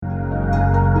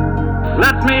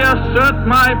Let me assert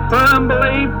my firm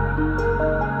belief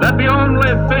that the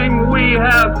only thing we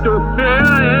have to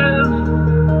fear is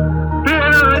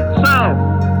fear itself.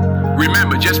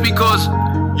 Remember, just because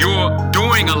you're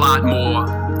doing a lot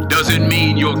more doesn't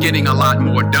mean you're getting a lot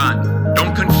more done.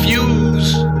 Don't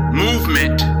confuse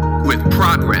movement with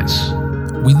progress.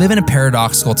 We live in a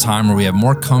paradoxical time where we have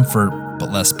more comfort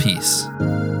but less peace,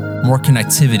 more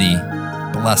connectivity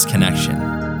but less connection,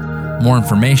 more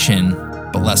information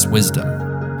but less wisdom.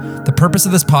 The purpose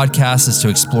of this podcast is to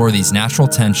explore these natural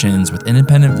tensions with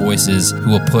independent voices who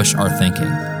will push our thinking.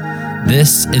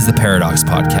 This is the Paradox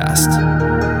Podcast.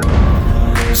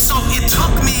 So it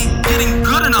took me getting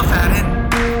good enough at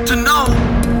it to know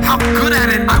how good at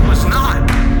it I was not.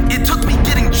 It took me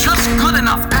getting just good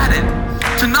enough at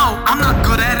it to know I'm not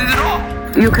good at it at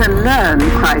all. You can learn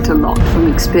quite a lot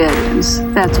from experience.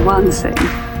 That's one thing.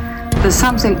 There's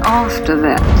something after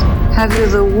that. Have you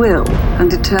the will and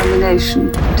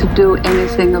determination to do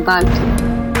anything about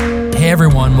it? Hey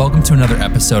everyone, welcome to another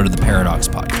episode of the Paradox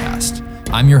Podcast.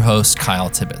 I'm your host, Kyle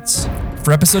Tibbetts.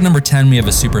 For episode number 10, we have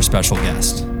a super special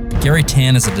guest. Gary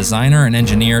Tan is a designer and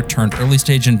engineer turned early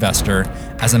stage investor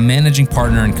as a managing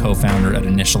partner and co-founder at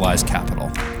Initialize Capital.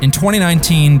 In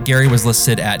 2019, Gary was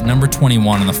listed at number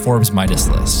 21 on the Forbes Midas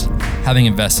list, having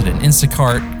invested in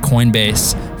Instacart,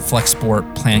 Coinbase,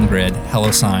 Flexport, PlanGrid,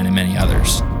 HelloSign, and many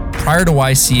others. Prior to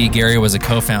YC, Gary was a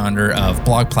co-founder of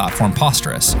blog platform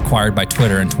Posterous, acquired by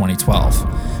Twitter in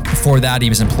 2012. Before that, he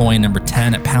was employee number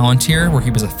 10 at Palantir, where he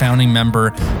was a founding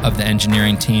member of the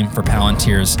engineering team for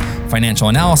Palantir's financial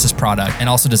analysis product and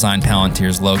also designed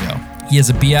Palantir's logo. He has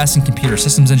a BS in computer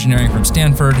systems engineering from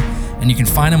Stanford, and you can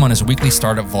find him on his weekly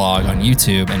startup vlog on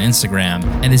YouTube and Instagram,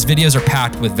 and his videos are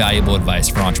packed with valuable advice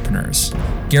for entrepreneurs.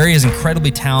 Gary is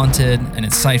incredibly talented and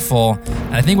insightful,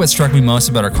 and I think what struck me most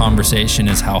about our conversation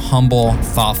is how humble,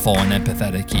 thoughtful, and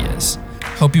empathetic he is.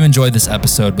 Hope you enjoyed this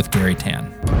episode with Gary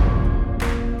Tan.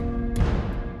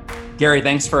 Gary,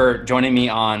 thanks for joining me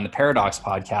on the Paradox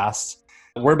Podcast.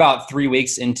 We're about 3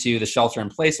 weeks into the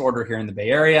shelter-in-place order here in the Bay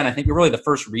Area, and I think we're really the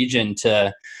first region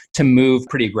to move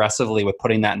pretty aggressively with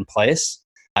putting that in place.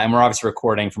 And we're obviously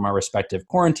recording from our respective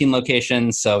quarantine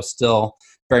locations, so still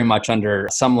very much under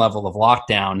some level of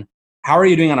lockdown. How are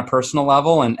you doing on a personal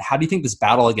level, and how do you think this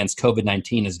battle against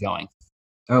COVID-19 is going?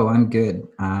 Oh, I'm good.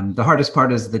 The hardest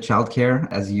part is the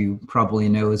childcare, as you probably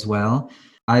know as well.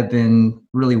 I've been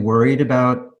really worried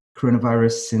about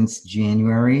coronavirus since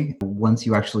January. Once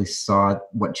you actually saw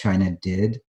what China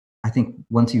did, I think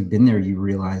once you've been there, you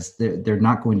realize they're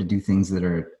not going to do things that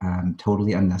are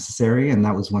totally unnecessary. And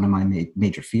that was one of my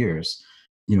major fears.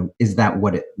 Is that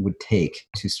what it would take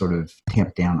to sort of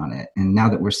tamp down on it? And now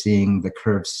that we're seeing the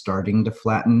curve starting to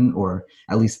flatten, or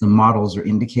at least the models are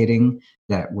indicating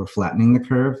that we're flattening the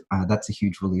curve, that's a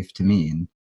huge relief to me. And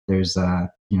there's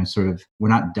we're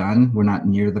not done. We're not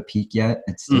near the peak yet.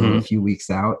 It's still a few weeks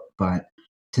out, but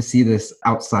to see this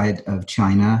outside of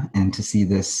China and to see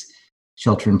this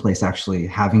shelter in place actually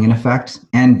having an effect,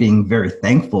 and being very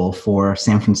thankful for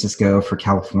San Francisco, for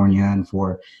California, and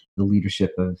for the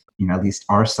leadership of, at least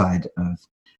our side of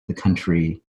the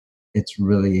country, it's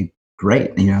really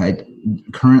great.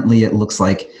 Currently it looks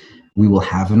like we will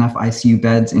have enough ICU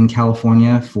beds in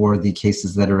California for the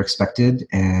cases that are expected.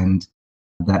 And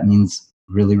that means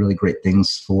really, really great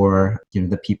things for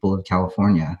the people of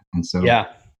California. And so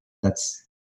that's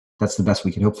the best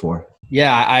we could hope for.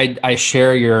 Yeah, I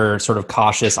share your sort of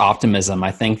cautious optimism.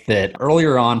 I think that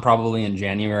earlier on, probably in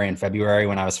January and February,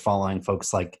 when I was following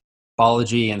folks like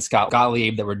Balaji and Scott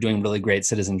Gottlieb that were doing really great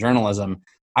citizen journalism,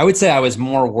 I would say I was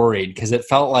more worried because it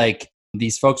felt like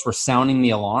these folks were sounding the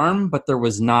alarm, but there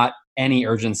was not any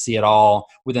urgency at all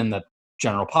within the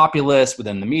general populace,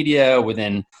 within the media,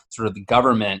 within sort of the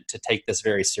government to take this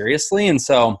very seriously. And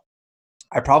so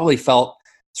I probably felt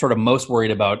sort of most worried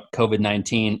about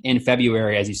COVID-19 in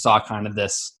February as you saw kind of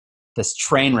this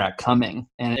train wreck coming,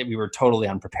 and we were totally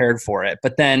unprepared for it.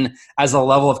 But then as the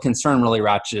level of concern really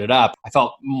ratcheted up, I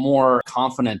felt more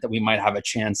confident that we might have a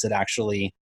chance at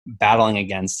actually battling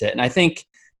against it. And I think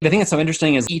the thing that's so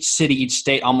interesting is each city, each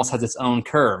state almost has its own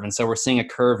curve. And so we're seeing a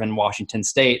curve in Washington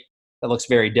State that looks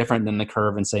very different than the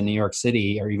curve in, say, New York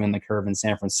City or even the curve in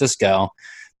San Francisco.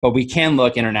 But we can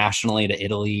look internationally to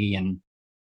Italy and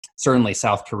certainly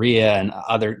South Korea and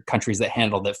other countries that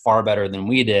handled it far better than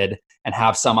we did and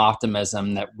have some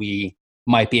optimism that we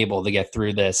might be able to get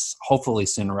through this, hopefully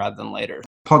sooner rather than later.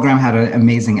 Paul Graham had an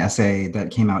amazing essay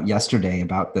that came out yesterday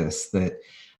about this, that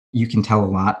you can tell a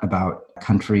lot about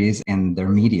countries and their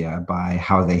media by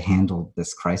how they handled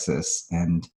this crisis.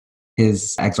 And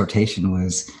his exhortation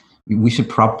was, we should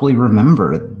probably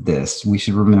remember this. We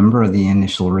should remember the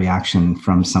initial reaction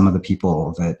from some of the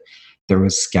people that there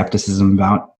was skepticism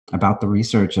about the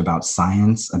research, about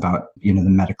science, about, the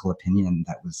medical opinion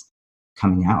that was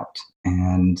coming out.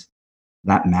 And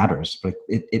that matters, but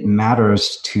it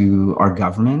matters to our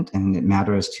government, and it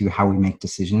matters to how we make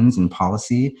decisions and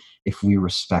policy if we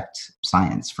respect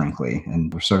science, frankly.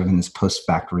 And we're sort of in this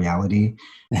post-fact reality,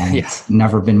 and it's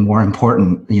never been more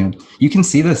important. You can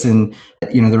see this in,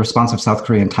 the response of South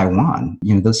Korea and Taiwan.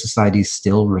 Those societies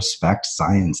still respect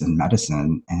science and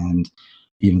medicine, and,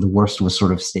 the worst was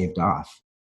sort of staved off.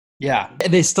 Yeah,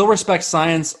 they still respect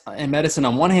science and medicine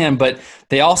on one hand, but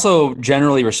they also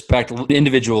generally respect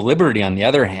individual liberty on the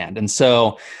other hand. And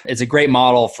so it's a great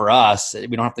model for us.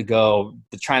 We don't have to go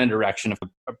the China direction of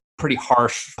a pretty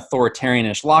harsh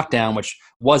authoritarianish lockdown, which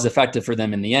was effective for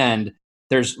them in the end.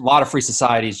 There's a lot of free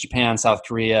societies, Japan, South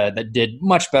Korea, that did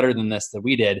much better than this that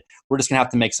we did. We're just going to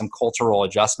have to make some cultural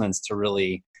adjustments to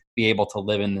really be able to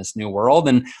live in this new world.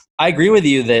 And I agree with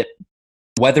you that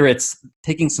whether it's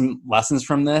taking some lessons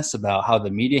from this about how the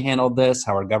media handled this,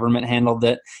 how our government handled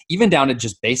it, even down to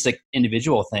just basic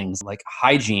individual things like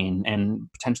hygiene and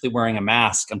potentially wearing a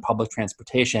mask on public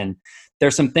transportation,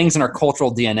 there's some things in our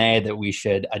cultural DNA that we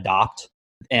should adopt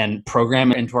and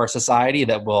program into our society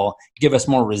that will give us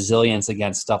more resilience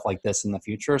against stuff like this in the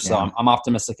future. So I'm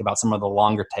optimistic about some of the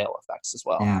longer tail effects as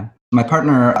well. Yeah. My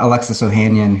partner, Alexis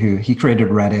Ohanian, he created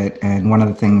Reddit, and one of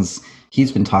the things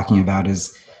he's been talking about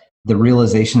is the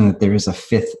realization that there is a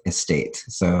fifth estate.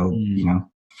 So,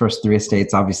 first three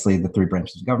estates, obviously the three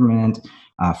branches of government,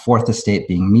 fourth estate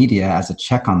being media as a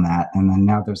check on that. And then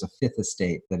now there's a fifth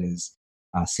estate that is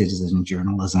citizen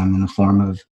journalism in the form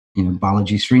of,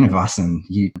 Balaji Srinivasan.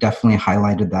 You definitely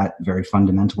highlighted that very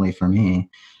fundamentally for me.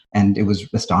 And it was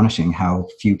astonishing how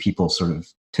few people sort of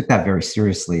took that very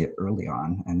seriously early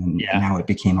on. And then now it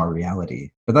became our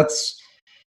reality. But that's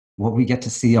what we get to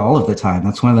see all of the time.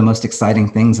 That's one of the most exciting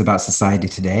things about society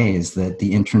today, is that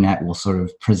the internet will sort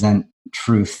of present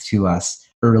truth to us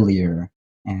earlier,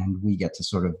 and we get to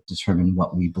sort of determine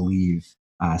what we believe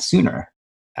sooner.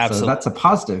 Absolutely. So that's a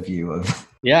positive view of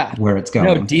where it's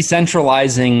going.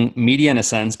 Decentralizing media in a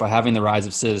sense by having the rise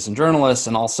of citizen journalists,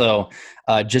 and also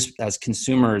just as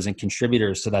consumers and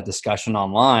contributors to that discussion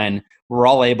online, we're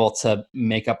all able to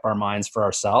make up our minds for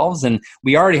ourselves. And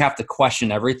we already have to question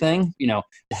everything.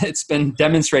 It's been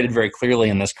demonstrated very clearly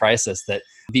in this crisis that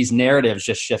these narratives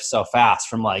just shift so fast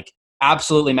from like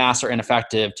absolutely masks are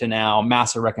ineffective to now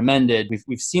masks are recommended.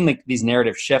 We've seen these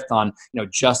narratives shift on,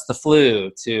 just the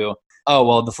flu to, oh,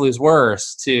 well, the flu's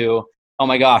worse to, oh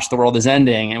my gosh, the world is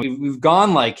ending. And we've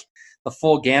gone like the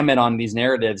full gamut on these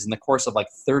narratives in the course of like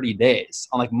 30 days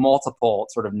on like multiple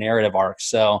sort of narrative arcs.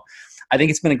 So I think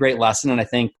it's been a great lesson. And I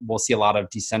think we'll see a lot of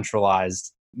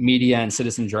decentralized media and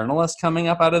citizen journalists coming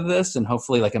up out of this. And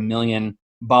hopefully like 1 million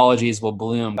Balajis will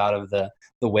bloom out of the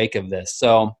wake of this.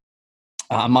 So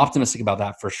I'm optimistic about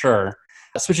that for sure.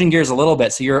 Switching gears a little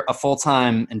bit. So you're a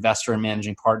full-time investor and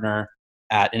managing partner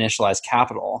at Initialized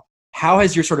Capital. How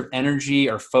has your sort of energy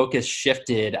or focus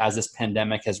shifted as this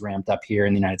pandemic has ramped up here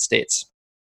in the United States?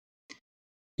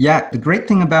 Yeah, the great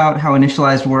thing about how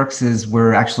Initialized works is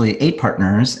we're actually 8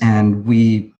 partners, and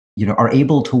we are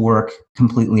able to work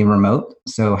completely remote.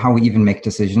 So how we even make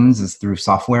decisions is through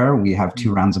software. We have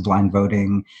 2 rounds of blind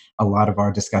voting. A lot of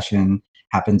our discussion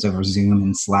happens over Zoom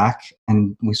and Slack,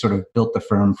 and we sort of built the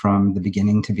firm from the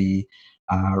beginning to be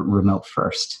remote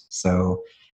first. So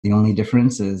the only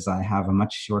difference is I have a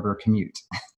much shorter commute.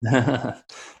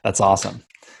 That's awesome.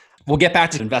 We'll get back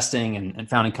to investing and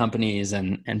founding companies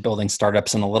and building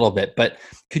startups in a little bit, but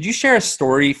could you share a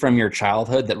story from your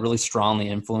childhood that really strongly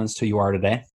influenced who you are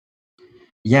today?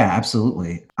 Yeah,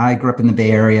 absolutely. I grew up in the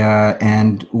Bay Area,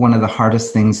 and one of the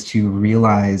hardest things to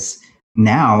realize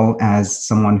now as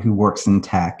someone who works in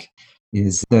tech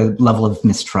is the level of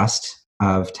mistrust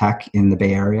of tech in the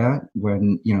Bay Area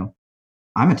when,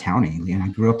 I'm a townie. I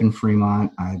grew up in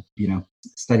Fremont. I,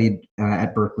 studied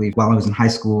at Berkeley. While I was in high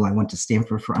school, I went to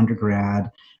Stanford for undergrad.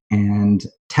 And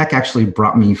tech actually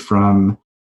brought me from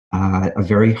a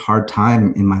very hard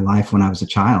time in my life when I was a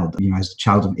child. I was a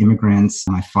child of immigrants.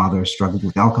 My father struggled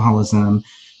with alcoholism.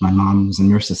 My mom was a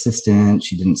nurse assistant.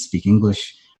 She didn't speak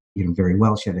English, very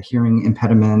well. She had a hearing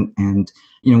impediment. And,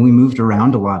 we moved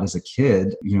around a lot as a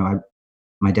kid.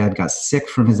 My dad got sick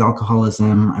from his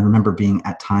alcoholism. I remember being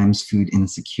at times food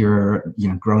insecure,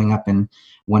 growing up in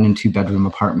 1 and 2 bedroom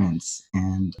apartments.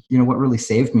 And, what really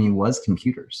saved me was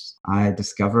computers. I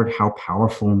discovered how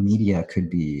powerful media could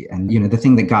be. And, the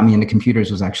thing that got me into computers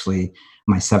was actually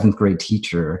my 7th grade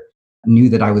teacher knew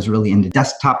that I was really into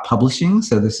desktop publishing.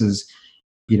 So this is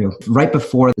right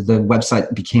before the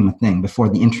website became a thing, before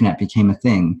the internet became a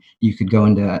thing, you could go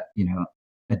into,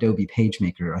 Adobe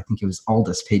PageMaker. I think it was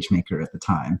Aldus PageMaker at the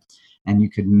time. And you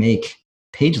could make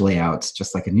page layouts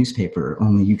just like a newspaper,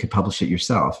 only you could publish it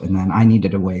yourself. And then I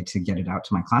needed a way to get it out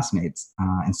to my classmates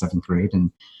in 7th grade.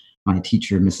 And my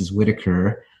teacher, Mrs.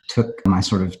 Whitaker, took my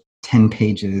sort of 10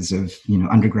 pages of,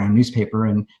 underground newspaper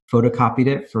and photocopied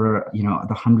it for, the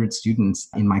 100 students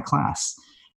in my class.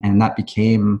 And that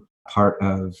became part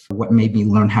of what made me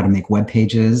learn how to make web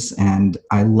pages. And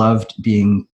I loved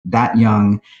being that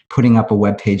young, putting up a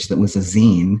web page that was a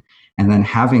zine, and then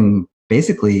having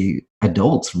basically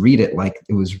adults read it like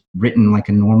it was written like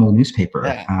a normal newspaper.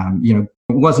 Yeah. It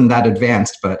wasn't that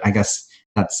advanced, but I guess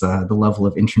that's the level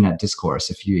of internet discourse.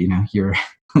 If you're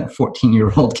a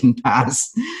 14-year-old can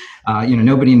pass,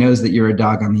 nobody knows that you're a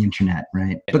dog on the internet,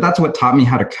 right? But that's what taught me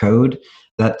how to code.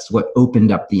 That's what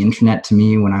opened up the internet to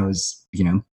me when I was,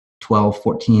 12,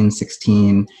 14,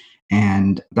 16.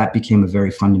 And that became a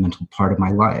very fundamental part of my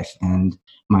life. And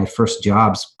my first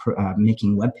jobs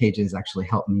making web pages actually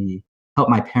helped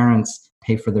my parents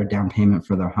pay for their down payment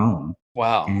for their home.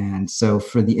 Wow. And so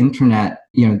for the internet,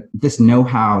 this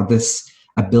know-how, this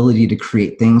ability to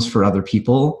create things for other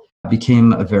people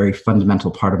became a very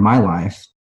fundamental part of my life.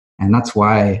 And that's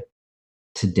why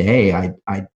today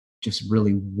I just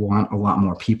really want a lot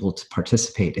more people to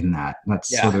participate in that.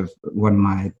 That's sort of one of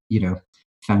my,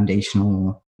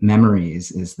 foundational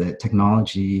memories, is that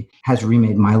technology has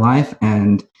remade my life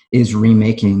and is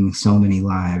remaking so many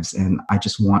lives. And I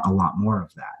just want a lot more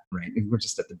of that, right? We're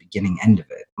just at the beginning end of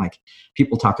it. Like,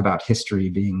 people talk about history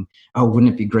being, oh,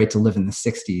 wouldn't it be great to live in the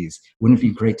 60s? Wouldn't it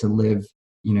be great to live,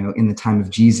 in the time of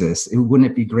Jesus? Wouldn't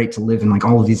it be great to live in like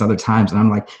all of these other times? And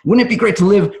I'm like, wouldn't it be great to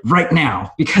live right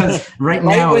now? Because right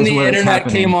now when is the where internet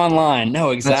came online. No,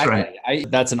 exactly. That's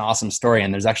right. That's an awesome story.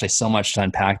 And there's actually so much to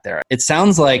unpack there. It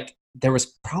sounds like there was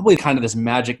probably kind of this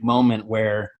magic moment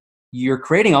where you're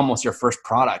creating almost your first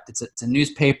product. It's a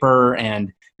newspaper,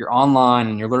 and you're online,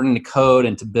 and you're learning to code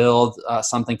and to build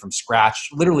something from scratch,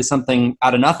 literally something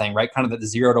out of nothing, right? Kind of the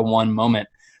 0 to 1 moment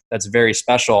that's very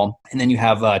special. And then you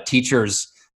have teachers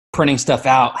printing stuff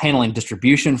out, handling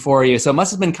distribution for you. So it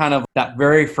must have been kind of that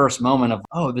very first moment of,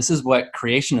 oh, this is what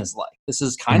creation is like. This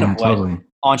is kind of what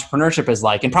entrepreneurship is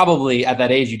like. And probably at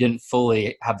that age, you didn't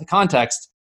fully have the context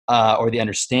or the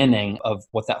understanding of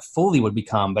what that fully would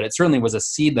become. But it certainly was a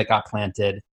seed that got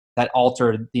planted that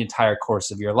altered the entire course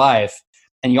of your life.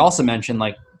 And you also mentioned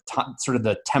like sort of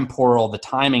the temporal, the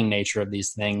timing nature of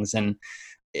these things. And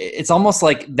it's almost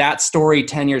like that story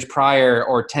 10 years prior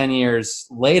or 10 years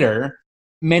later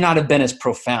may not have been as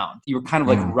profound. You were kind of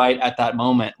like right at that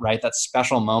moment, right? That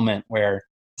special moment where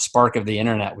the spark of the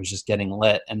internet was just getting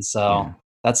lit. And so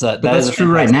that's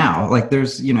true right now. Like,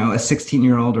 there's, a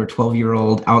 16-year-old or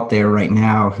 12-year-old out there right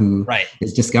now who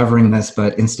is discovering this,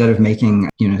 but instead of making,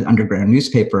 underground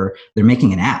newspaper, they're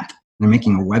making an app. They're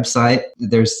making a website.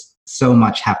 There's so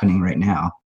much happening right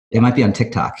now. It might be on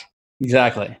TikTok.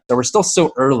 Exactly. So we're still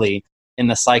so early in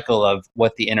the cycle of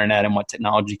what the internet and what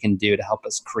technology can do to help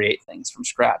us create things from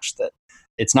scratch, that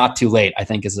it's not too late, I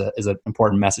think is an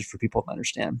important message for people to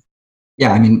understand.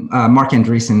 Yeah. I mean, Mark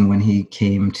Andreessen, when he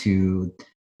came to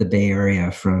the Bay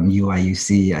Area from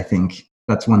UIUC, I think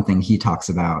that's one thing he talks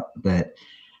about, that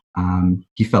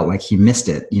he felt like he missed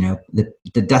it.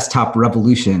 The desktop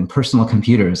revolution, personal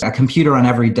computers, a computer on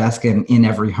every desk and in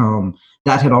every home,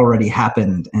 that had already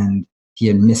happened, and he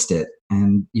had missed it.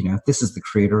 And, this is the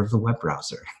creator of the web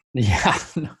browser. Yeah,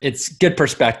 it's good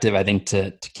perspective, I think,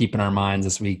 to keep in our minds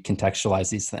as we contextualize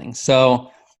these things. So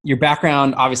your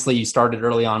background, obviously you started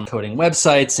early on coding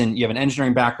websites, and you have an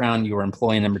engineering background. You were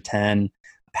employee number 10,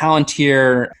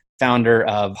 Palantir, founder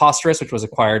of Posterous, which was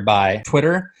acquired by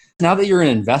Twitter. Now that you're an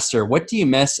investor, what do you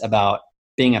miss about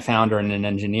being a founder and an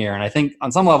engineer? And I think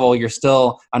on some level, you're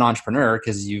still an entrepreneur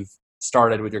because you've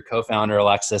started with your co-founder,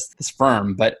 Alexis, this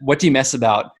firm. But what do you miss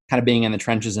about kind of being in the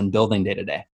trenches and building day to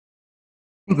day?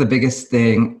 I think the biggest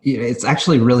thing, it's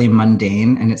actually really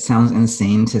mundane, and it sounds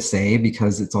insane to say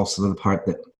because it's also the part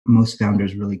that most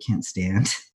founders really can't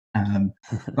stand.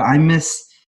 But I miss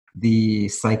the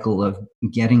cycle of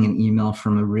getting an email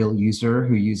from a real user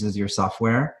who uses your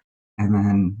software, and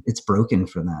then it's broken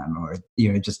for them, or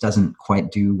it just doesn't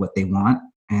quite do what they want.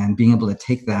 And being able to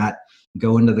take that,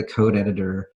 go into the code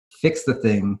editor, fix the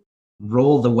thing,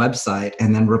 roll the website,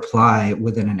 and then reply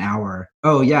within an hour,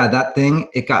 oh yeah, that thing,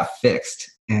 it got fixed.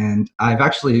 And I've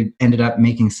actually ended up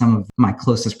making some of my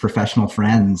closest professional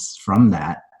friends from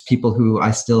that. People who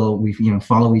we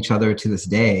follow each other to this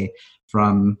day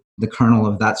from the kernel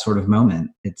of that sort of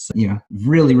moment. It's,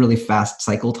 really, really fast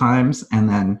cycle times, and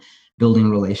then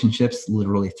building relationships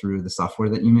literally through the software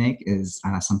that you make is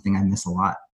something I miss a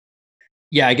lot.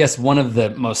 Yeah, I guess one of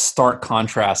the most stark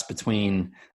contrasts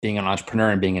between being an entrepreneur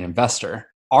and being an investor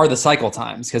are the cycle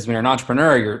times. Because when you're an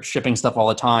entrepreneur, you're shipping stuff all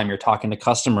the time. You're talking to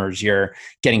customers. You're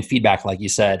getting feedback, like you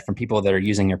said, from people that are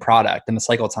using your product. And the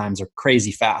cycle times are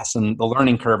crazy fast. And the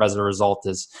learning curve as a result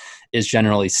is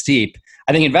generally steep.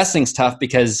 I think investing is tough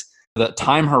because the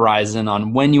time horizon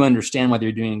on when you understand whether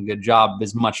you're doing a good job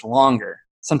is much longer.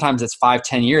 Sometimes it's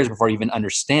 5-10 years before you even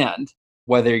understand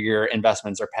whether your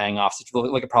investments are paying off. So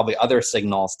you look at probably other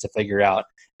signals to figure out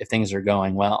if things are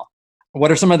going well. What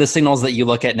are some of the signals that you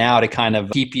look at now to kind of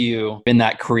keep you in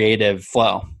that creative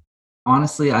flow?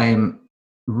 Honestly, I am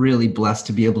really blessed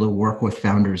to be able to work with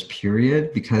founders,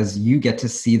 period, because you get to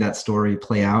see that story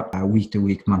play out week to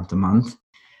week, month to month.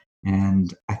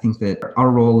 And I think that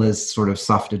our role as sort of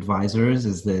soft advisors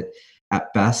is that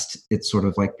at best, it's sort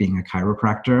of like being a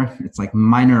chiropractor. It's like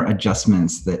minor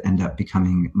adjustments that end up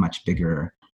becoming much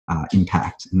bigger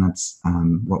impact. And that's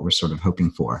what we're sort of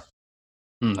hoping for.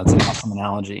 That's an awesome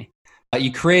analogy.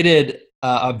 You created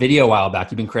a video a while back.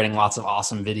 You've been creating lots of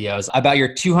awesome videos about your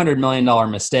 $200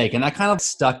 million mistake. And that kind of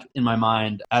stuck in my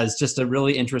mind as just a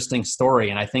really interesting story.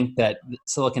 And I think that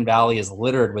Silicon Valley is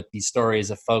littered with these stories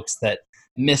of folks that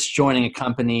missed joining a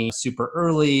company super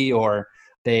early, or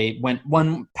they went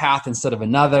one path instead of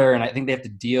another. And I think they have to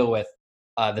deal with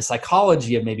the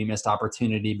psychology of maybe missed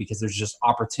opportunity because there's just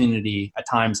opportunity at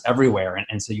times everywhere.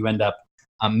 And so you end up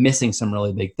missing some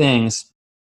really big things.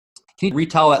 Can you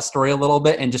retell that story a little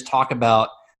bit and just talk about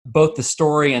both the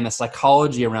story and the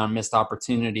psychology around missed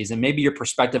opportunities and maybe your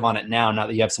perspective on it now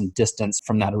that you have some distance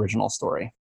from that original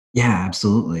story? Yeah,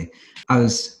 absolutely. I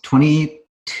was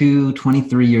 22,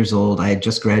 23 years old. I had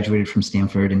just graduated from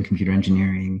Stanford in computer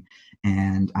engineering,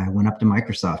 and I went up to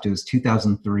Microsoft. It was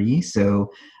 2003.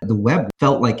 So the web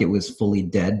felt like it was fully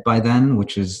dead by then,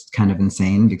 which was kind of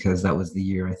insane because that was the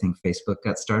year I think Facebook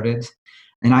got started.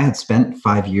 And I had spent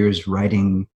 5 years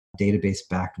writing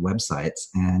database-backed websites.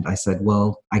 And I said,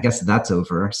 well, I guess that's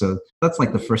over. So that's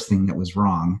like the first thing that was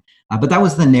wrong. But that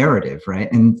was the narrative,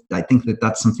 right? And I think that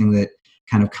that's something that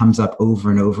kind of comes up over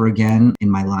and over again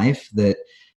in my life, that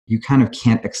you kind of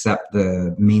can't accept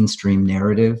the mainstream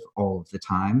narrative all of the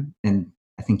time. And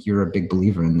I think you're a big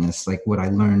believer in this. Like what I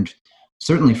learned,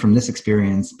 certainly from this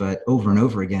experience, but over and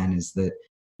over again, is that,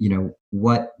 you know,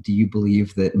 what do you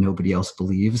believe that nobody else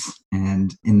believes?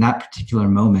 And in that particular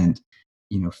moment,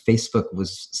 you know, Facebook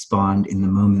was spawned in the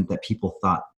moment that people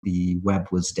thought the web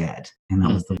was dead. And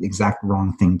that was the exact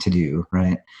wrong thing to do,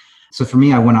 right? So for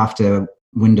me, I went off to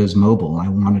Windows Mobile. I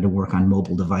wanted to work on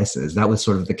mobile devices. That was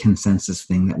sort of the consensus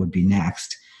thing that would be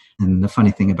next. And the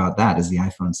funny thing about that is the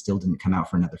iPhone still didn't come out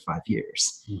for another 5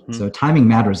 years. So timing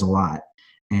matters a lot.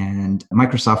 And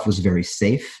Microsoft was very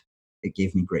safe. It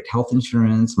gave me great health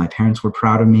insurance. My parents were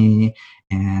proud of me.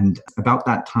 And about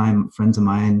that time, friends of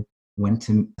mine went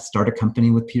to start a company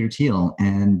with Peter Thiel,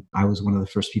 and I was one of the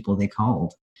first people they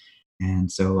called. And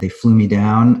so they flew me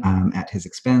down at his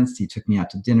expense. He took me out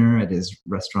to dinner at his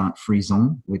restaurant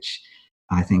Frison, which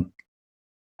I think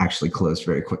actually closed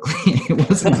very quickly. It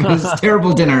was a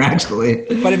terrible dinner, actually.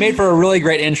 But it made for a really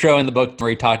great intro in the book where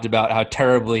he talked about how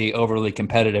terribly overly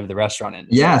competitive the restaurant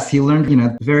industry. Yes, he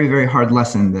learned, very, very hard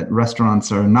lesson that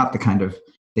restaurants are not the kind of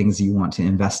things you want to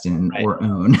invest in or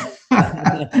own.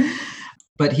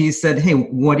 But he said, hey,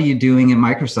 what are you doing at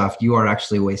Microsoft? You are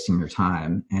actually wasting your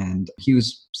time. And he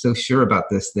was so sure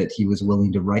about this that he was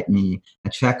willing to write me a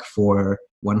check for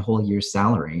one whole year's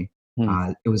salary.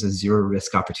 It was a zero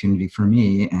risk opportunity for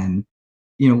me. And,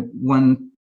 one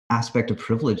aspect of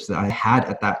privilege that I had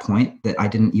at that point that I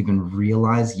didn't even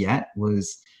realize yet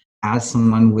was, as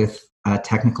someone with a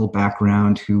technical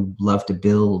background who loved to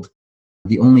build,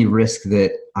 the only risk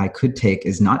that I could take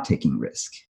is not taking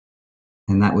risk.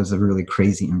 And that was a really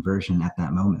crazy inversion at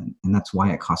that moment. And that's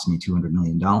why it cost me $200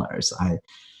 million.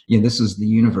 This was the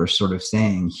universe sort of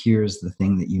saying, here's the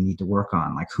thing that you need to work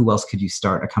on. Like, who else could you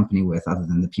start a company with other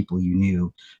than the people you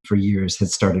knew for years, had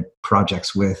started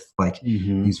projects with? Like,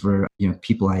 these were,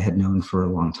 people I had known for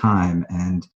a long time,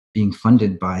 and being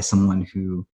funded by someone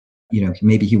who,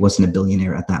 maybe he wasn't a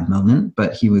billionaire at that moment,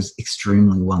 but he was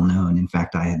extremely well known. In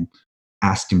fact, I had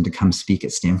asked him to come speak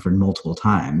at Stanford multiple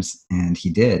times, and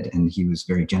he did, and he was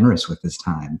very generous with his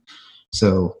time.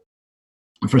 So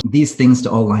for these things to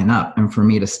all line up and for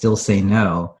me to still say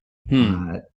no,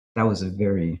 that was a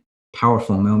very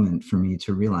powerful moment for me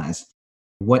to realize,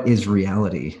 what is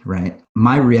reality, right?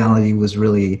 My reality was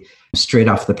really straight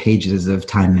off the pages of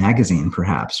Time magazine,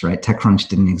 perhaps, right? TechCrunch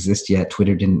didn't exist yet.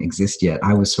 Twitter didn't exist yet.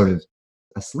 I was sort of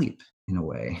asleep in a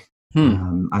way.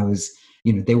 I was,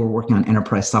 they were working on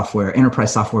enterprise software.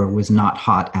 Enterprise software was not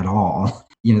hot at all.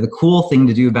 The cool thing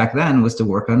to do back then was to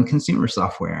work on consumer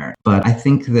software. But I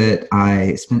think that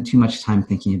I spent too much time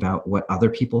thinking about what other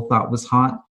people thought was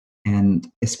hot,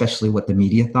 and especially what the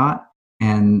media thought.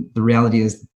 And the reality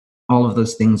is all of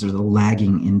those things are the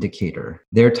lagging indicator.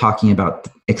 They're talking about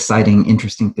exciting,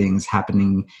 interesting things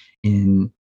happening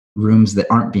in rooms that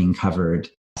aren't being covered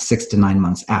 6 to 9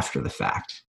 months after the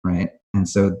fact, right? And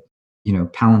so,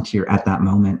 Palantir at that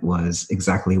moment was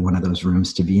exactly one of those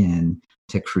rooms to be in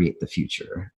to create the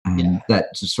future. And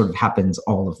that just sort of happens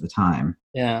all of the time.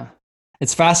 Yeah.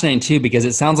 It's fascinating too, because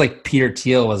it sounds like Peter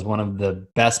Thiel was one of the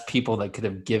best people that could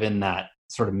have given that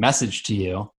sort of message to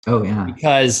you. Oh, yeah.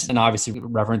 Because, and obviously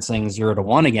referencing 0 to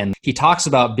 1 again, he talks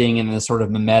about being in this sort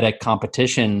of mimetic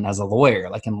competition as a lawyer,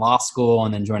 like in law school,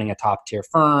 and then joining a top tier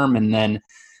firm, and then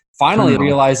finally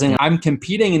realizing I'm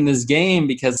competing in this game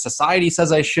because society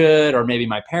says I should, or maybe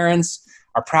my parents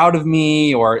are proud of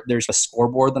me, or there's a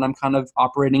scoreboard that I'm kind of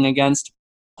operating against.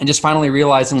 And just finally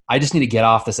realizing I just need to get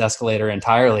off this escalator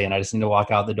entirely, and I just need to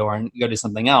walk out the door and go do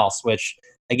something else, which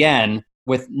again,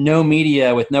 with no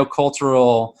media, with no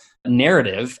cultural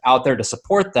narrative out there to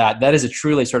support that, that is a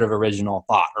truly sort of original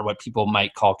thought, or what people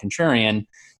might call contrarian,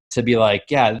 to be like,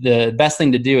 yeah, the best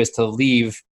thing to do is to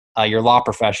leave your law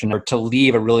profession, or to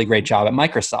leave a really great job at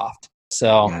Microsoft.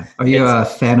 So, Are you a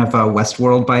fan of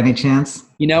Westworld by any chance?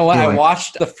 You know what? I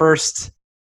watched the first,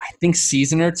 I think,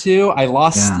 season or 2. I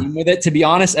lost steam with it, to be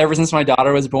honest. Ever since my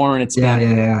daughter was born, it's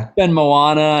been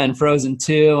Moana and Frozen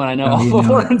 2, and I know all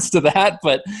the words to that.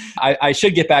 But I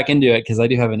should get back into it because I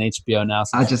do have an HBO now.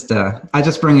 So. I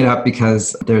just bring it up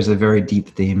because there's a very deep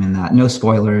theme in that. No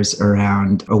spoilers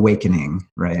around awakening,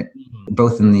 right? Mm-hmm.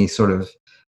 Both in the sort of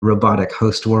robotic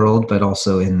host world, but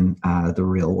also in the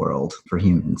real world for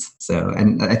humans. So,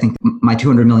 and I think my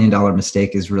 $200 million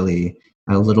mistake is really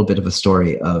a little bit of a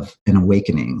story of an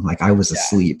awakening. Like I was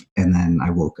asleep and then I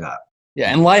woke up.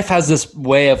 Yeah, and life has this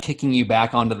way of kicking you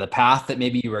back onto the path that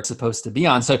maybe you were supposed to be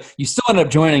on. So you still end up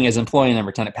joining as employee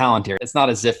number 10 at Palantir. It's not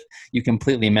as if you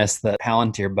completely missed the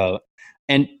Palantir boat.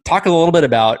 And talk a little bit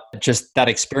about just that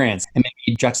experience, and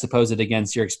maybe juxtapose it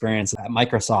against your experience at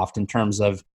Microsoft in terms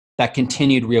of that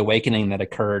continued reawakening that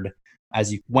occurred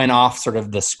as you went off sort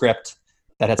of the script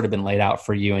that had sort of been laid out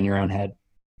for you in your own head.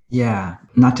 Yeah,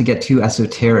 not to get too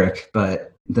esoteric,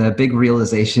 but the big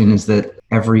realization is that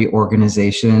every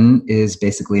organization is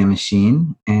basically a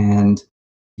machine, and,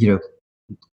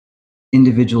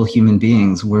 individual human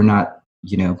beings, we're not,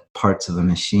 parts of a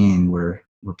machine, we're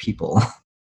people.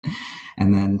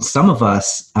 And then some of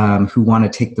us who want to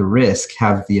take the risk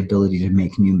have the ability to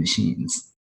make new machines.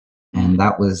 And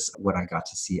that was what I got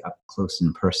to see up close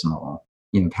and personal.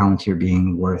 Palantir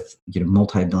being worth,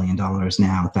 multi-billion dollars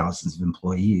now, thousands of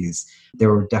employees. There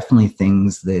were definitely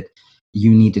things that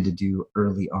you needed to do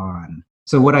early on.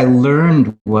 So what I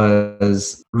learned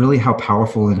was really how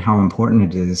powerful and how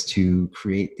important it is to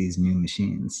create these new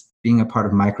machines. Being a part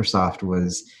of Microsoft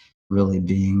was really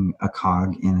being a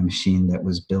cog in a machine that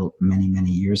was built many,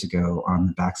 many years ago on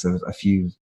the backs of a few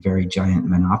very giant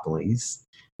monopolies.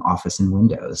 Office and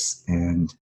Windows.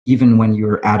 And even when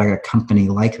you're at a company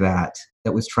like that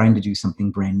was trying to do something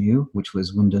brand new, which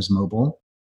was Windows Mobile,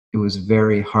 it was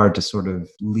very hard to sort of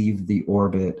leave the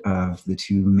orbit of the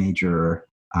two major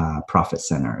profit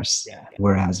centers. Yeah.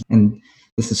 Whereas, and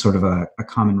this is sort of a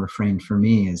common refrain for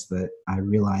me, is that I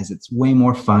realize it's way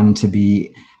more fun to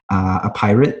be a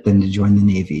pirate than to join the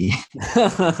Navy.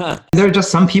 There are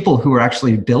just some people who are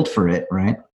actually built for it,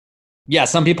 right? Yeah,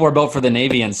 some people are built for the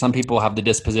Navy, and some people have the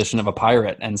disposition of a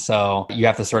pirate. And so you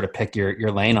have to sort of pick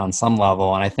your lane on some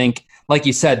level. And I think, like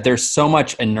you said, there's so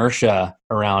much inertia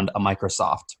around a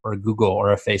Microsoft or a Google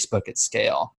or a Facebook at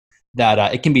scale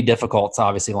that it can be difficult to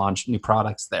obviously launch new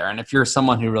products there. And if you're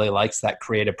someone who really likes that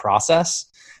creative process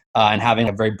and having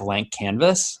a very blank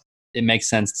canvas, it makes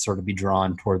sense to sort of be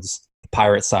drawn towards the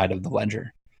pirate side of the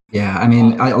ledger. Yeah, I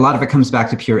mean, a lot of it comes back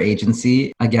to pure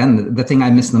agency. Again, the thing I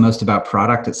miss the most about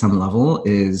product at some level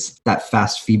is that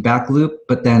fast feedback loop.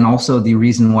 But then also the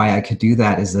reason why I could do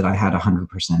that is that I had 100%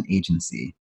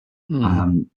 agency.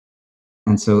 Mm-hmm.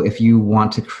 And so if you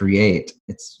want to create,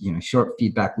 it's, short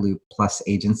feedback loop plus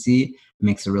agency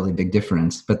makes a really big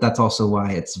difference. But that's also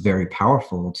why it's very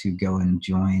powerful to go and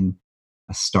join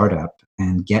a startup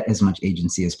and get as much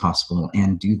agency as possible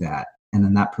and do that. And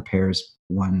then that prepares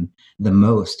one the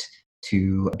most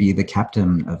to be the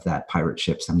captain of that pirate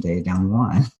ship someday down the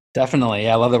line. Definitely.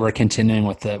 Yeah, I love that we're continuing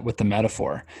with the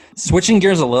metaphor. Switching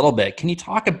gears a little bit, can you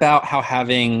talk about how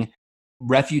having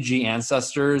refugee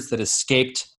ancestors that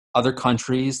escaped other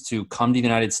countries to come to the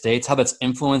United States, how that's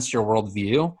influenced your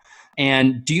worldview?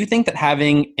 And do you think that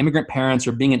having immigrant parents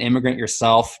or being an immigrant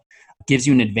yourself gives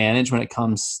you an advantage when it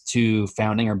comes to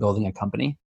founding or building a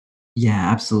company?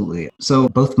 Yeah, absolutely. So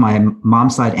both my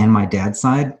mom's side and my dad's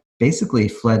side basically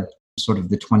fled sort of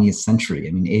the 20th century.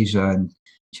 I mean, Asia and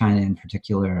China in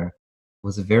particular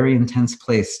was a very intense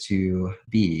place to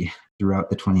be throughout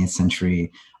the 20th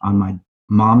century. On my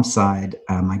mom's side,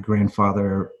 my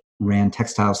grandfather ran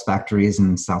textiles factories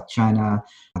in South China.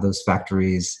 Those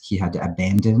factories he had to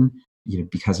abandon,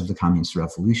 because of the Communist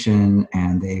Revolution,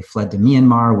 and they fled to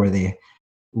Myanmar, where they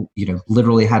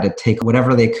literally had to take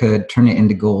whatever they could, turn it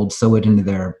into gold, sew it into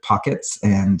their pockets,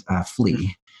 and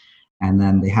flee. And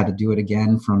then they had to do it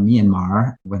again from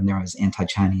Myanmar when there was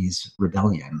anti-Chinese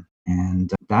rebellion.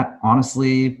 And that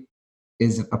honestly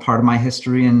is a part of my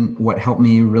history and what helped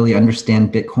me really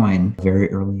understand Bitcoin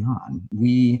very early on.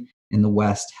 We in the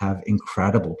West have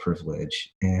incredible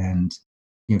privilege, and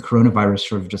coronavirus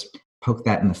sort of just poked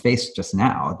that in the face just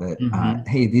now that,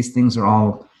 hey, these things are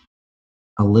all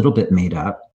a little bit made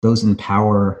up. Those in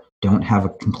power don't have a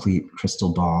complete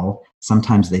crystal ball.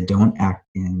 Sometimes they don't act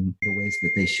in the ways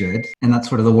that they should. And that's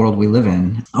sort of the world we live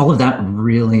in. All of that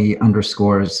really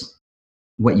underscores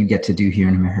what you get to do here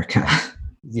in America.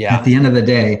 Yeah. At the end of the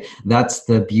day, that's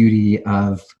the beauty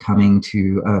of coming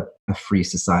to a free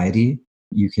society.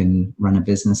 You can run a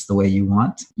business the way you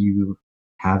want. You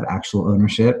have actual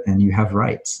ownership and you have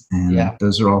rights. And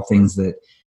those are all things that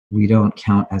we don't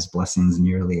count as blessings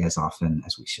nearly as often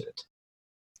as we should.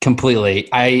 Completely.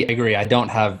 I agree. I don't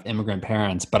have immigrant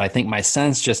parents, but I think my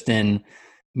sense just in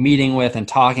meeting with and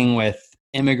talking with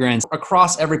immigrants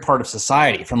across every part of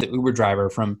society, from the Uber driver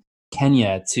from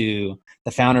Kenya to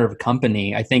the founder of a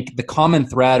company, I think the common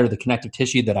thread or the connective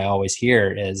tissue that I always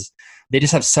hear is they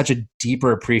just have such a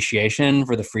deeper appreciation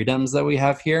for the freedoms that we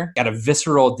have here at a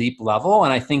visceral, deep level.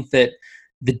 And I think that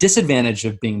the disadvantage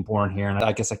of being born here, and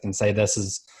I guess I can say this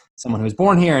as someone who was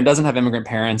born here and doesn't have immigrant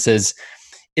parents, is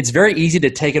it's very easy to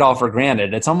take it all for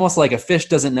granted. It's almost like a fish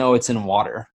doesn't know it's in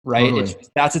water, right? Totally.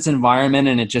 That's its environment,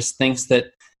 and it just thinks that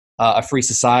a free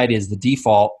society is the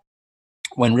default,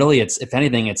 when really it's, if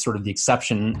anything, it's sort of the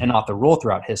exception and not the rule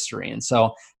throughout history. And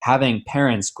so having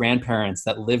parents, grandparents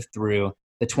that lived through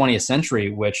the 20th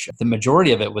century, which the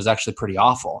majority of it was actually pretty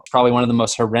awful. It's probably one of the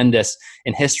most horrendous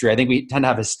in history. I think we tend to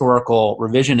have historical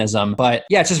revisionism, but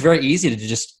yeah, it's just very easy to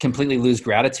just completely lose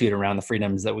gratitude around the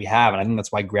freedoms that we have. And I think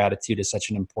that's why gratitude is such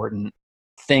an important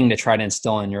thing to try to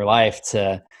instill in your life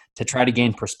to try to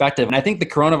gain perspective. And I think the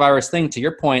coronavirus thing, to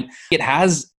your point, it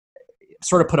has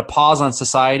sort of put a pause on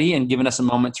society and given us a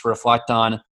moment to reflect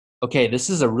on, okay, this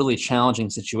is a really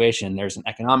challenging situation. There's an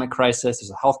economic crisis,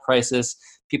 there's a health crisis,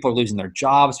 people are losing their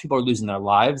jobs, people are losing their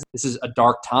lives. This is a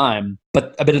dark time.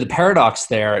 But a bit of the paradox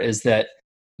there is that,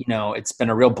 it's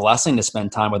been a real blessing to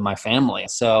spend time with my family.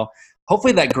 So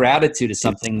hopefully that gratitude is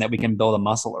something that we can build a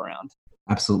muscle around.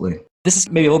 Absolutely. This is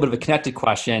maybe a little bit of a connected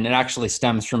question. It actually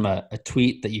stems from a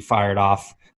tweet that you fired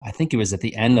off. I think it was at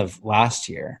the end of last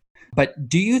year. But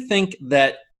do you think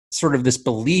that sort of this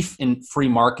belief in free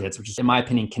markets, which is, in my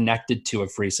opinion, connected to a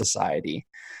free society,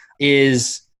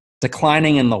 is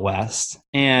declining in the West?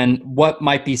 And what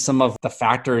might be some of the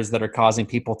factors that are causing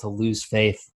people to lose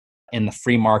faith in the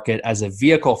free market as a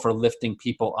vehicle for lifting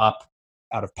people up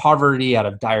out of poverty, out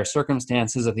of dire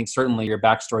circumstances? I think certainly your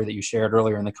backstory that you shared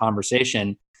earlier in the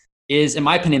conversation is, in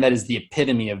my opinion, that is the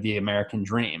epitome of the American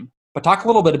dream. But talk a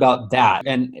little bit about that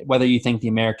and whether you think the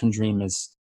American dream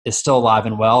is still alive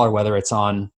and well, or whether it's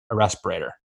on a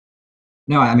respirator.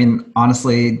 No, I mean,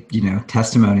 honestly,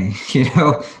 testimony,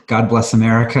 God bless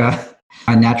America.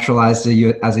 I naturalized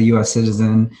as a U.S.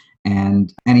 citizen.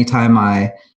 And anytime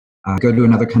I go to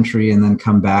another country and then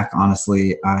come back,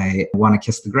 honestly, I want to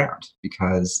kiss the ground,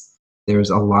 because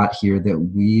there's a lot here that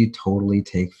we totally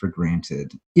take for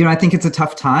granted. I think it's a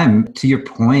tough time. To your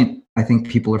point, I think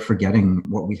people are forgetting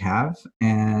what we have.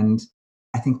 And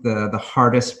I think the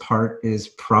hardest part is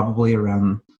probably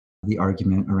around the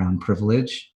argument around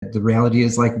privilege. The reality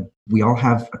is, we all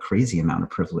have a crazy amount of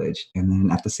privilege. And then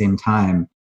at the same time,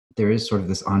 there is sort of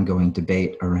this ongoing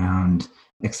debate around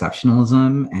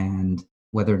exceptionalism and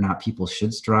whether or not people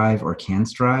should strive or can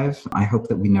strive. I hope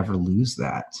that we never lose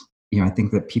that. I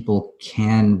think that people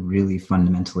can really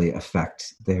fundamentally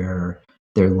affect their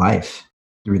life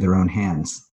through their own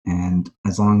hands. And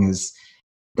as long as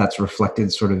that's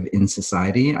reflected sort of in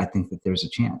society, I think that there's a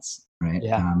chance, right?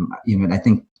 Yeah. And I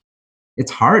think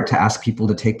it's hard to ask people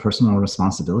to take personal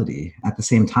responsibility. At the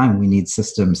same time, we need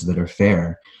systems that are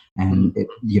fair. And,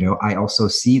 I also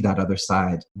see that other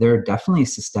side. There are definitely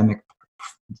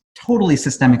totally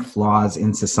systemic flaws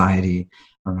in society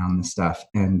around this stuff.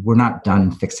 And we're not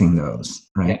done fixing those,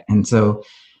 right? Yeah. And so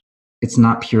it's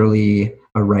not purely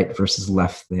a right versus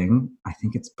left thing. I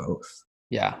think it's both.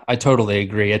 Yeah, I totally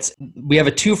agree. We have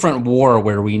a two-front war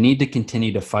where we need to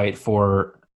continue to fight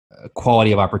for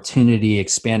quality of opportunity,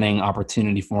 expanding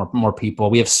opportunity for more people.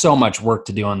 We have so much work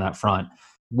to do on that front,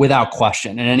 without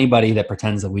question. And anybody that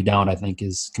pretends that we don't, I think,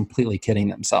 is completely kidding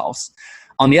themselves.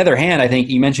 On the other hand, I think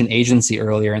you mentioned agency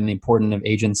earlier and the importance of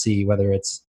agency, whether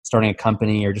it's starting a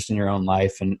company or just in your own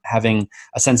life, and having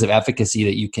a sense of efficacy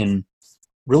that you can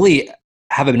really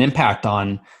have an impact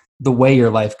on the way your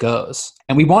life goes.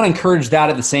 And we want to encourage that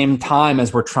at the same time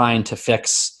as we're trying to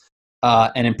fix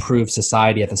and improve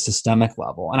society at the systemic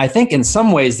level. And I think in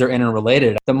some ways they're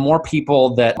interrelated. The more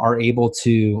people that are able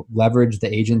to leverage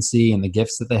the agency and the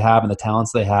gifts that they have and the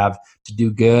talents they have to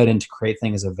do good and to create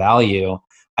things of value,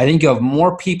 I think you have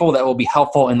more people that will be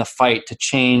helpful in the fight to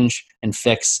change and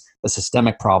fix the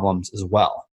systemic problems as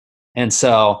well. And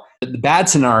so the bad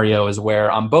scenario is where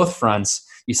on both fronts,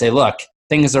 you say, look,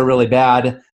 things are really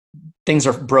bad. Things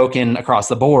are broken across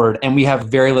the board, and we have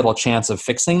very little chance of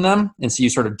fixing them. And so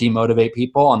you sort of demotivate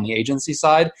people on the agency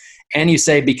side. And you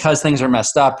say, because things are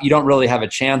messed up, you don't really have a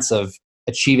chance of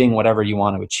achieving whatever you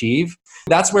want to achieve.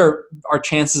 That's where our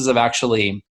chances of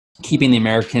actually keeping the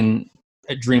American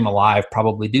dream alive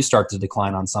probably do start to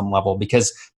decline on some level,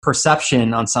 because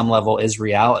perception on some level is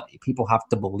reality. People have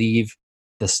to believe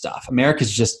this stuff.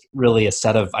 America's just really a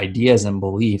set of ideas and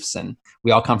beliefs, and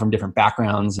we all come from different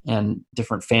backgrounds and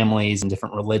different families and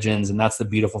different religions. And that's the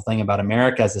beautiful thing about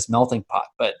America, is this melting pot.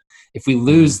 But if we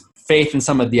lose faith in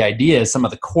some of the ideas, some of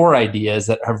the core ideas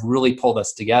that have really pulled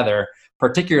us together,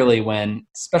 particularly when,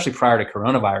 especially prior to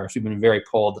coronavirus, we've been very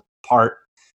pulled apart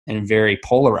and very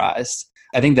polarized.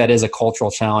 I think that is a cultural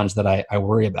challenge that I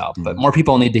worry about. But more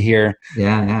people need to hear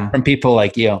from people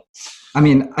like you. I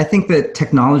mean, I think that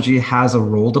technology has a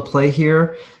role to play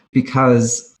here,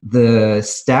 because the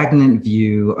stagnant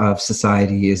view of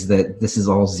society is that this is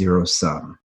all zero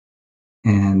sum.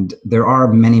 And there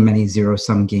are many, many zero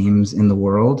sum games in the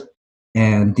world.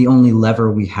 And the only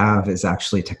lever we have is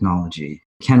actually technology.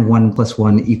 Can 1 +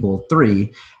 1 =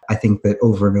 3? I think that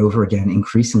over and over again,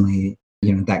 increasingly,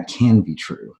 that can be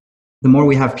true. The more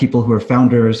we have people who are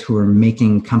founders, who are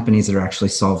making companies that are actually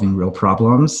solving real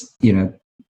problems,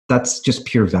 that's just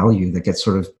pure value that gets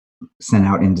sort of sent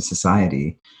out into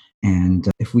society. And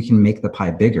if we can make the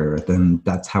pie bigger, then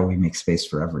that's how we make space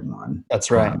for everyone. That's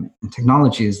right. And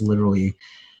technology is literally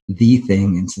the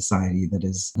thing in society that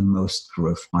is the most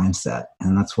growth mindset.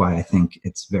 And that's why I think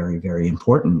it's very, very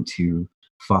important to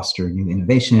foster new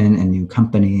innovation and new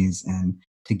companies, and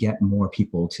to get more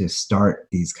people to start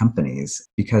these companies.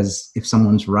 Because if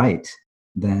someone's right,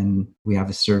 then we have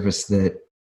a service that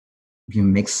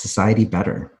makes society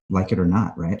better, like it or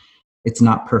not, right? It's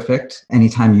not perfect.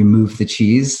 Anytime you move the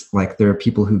cheese, like, there are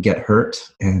people who get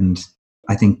hurt. And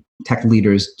I think tech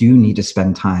leaders do need to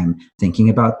spend time thinking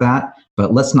about that.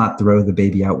 But let's not throw the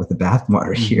baby out with the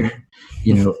bathwater here.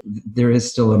 There is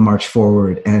still a march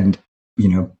forward. And,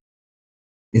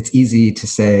 it's easy to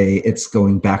say it's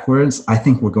going backwards. I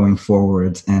think we're going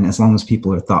forwards. And as long as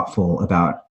people are thoughtful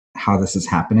about how this is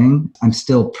happening, I'm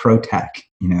still pro-tech,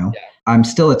 I'm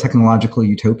still a technological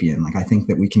utopian. Like, I think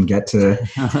that we can get to,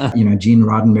 Gene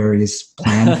Roddenberry's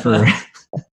plan for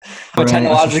a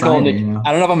technological. I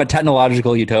don't know if I'm a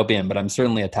technological utopian, but I'm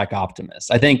certainly a tech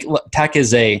optimist. I think tech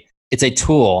is it's a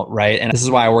tool, right? And this is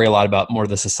why I worry a lot about more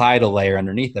the societal layer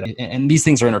underneath it. And these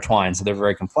things are intertwined, so they're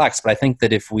very complex. But I think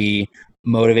that if we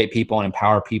motivate people and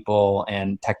empower people,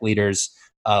 and tech leaders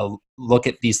look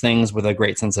at these things with a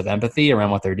great sense of empathy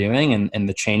around what they're doing and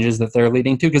the changes that they're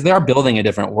leading to, because they are building a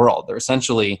different world. They're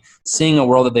essentially seeing a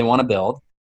world that they want to build,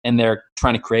 and they're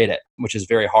trying to create it, which is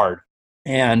very hard.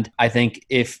 And I think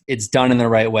if it's done in the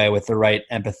right way, with the right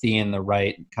empathy and the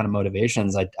right kind of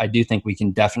motivations, I do think we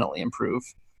can definitely improve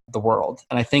the world.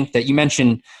 And I think that you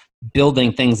mentioned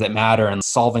building things that matter and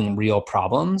solving real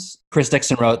problems. Chris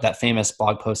Dixon wrote that famous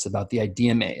blog post about the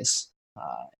idea maze.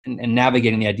 And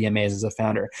navigating the idea maze as a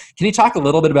founder. Can you talk a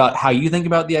little bit about how you think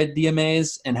about the idea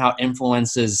maze and how it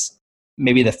influences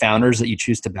maybe the founders that you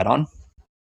choose to bet on?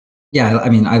 Yeah, I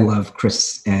mean, I love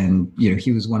Chris, and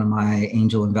he was one of my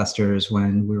angel investors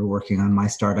when we were working on my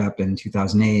startup in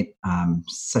 2008.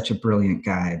 Such a brilliant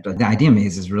guy. But the idea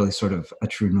maze is really sort of a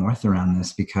true north around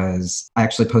this, because I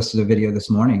actually posted a video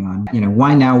this morning on,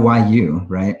 why now, why you,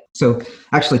 right? So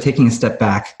actually taking a step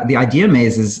back, the idea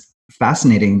maze is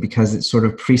fascinating because it sort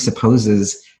of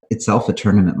presupposes itself a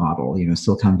tournament model.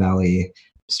 Silicon Valley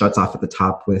starts off at the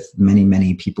top with many,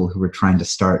 many people who are trying to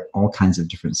start all kinds of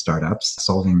different startups,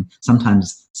 solving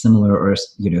sometimes similar or,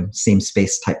 same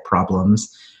space type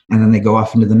problems. And then they go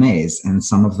off into the maze, and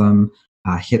some of them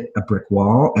hit a brick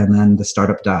wall, and then the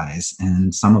startup dies.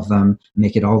 And some of them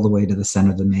make it all the way to the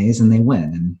center of the maze and they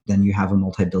win. And then you have a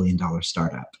multi-billion-dollar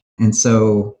startup. And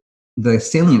so the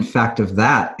salient fact of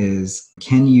that is,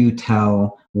 can you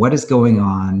tell what is going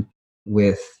on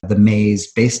with the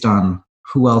maze based on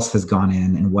who else has gone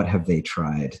in and what have they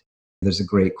tried? There's a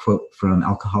great quote from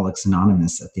Alcoholics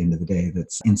Anonymous at the end of the day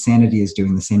that's, insanity is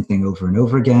doing the same thing over and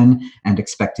over again and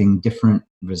expecting different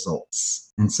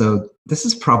results. And so this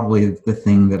is probably the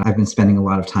thing that I've been spending a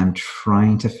lot of time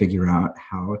trying to figure out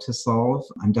how to solve.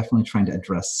 I'm definitely trying to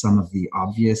address some of the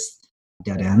obvious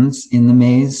dead ends in the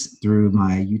maze through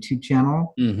my YouTube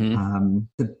channel.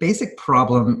 The basic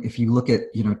problem, if you look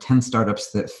at 10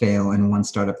 startups that fail and one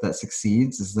startup that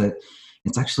succeeds, is that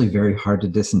it's actually very hard to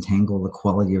disentangle the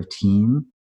quality of team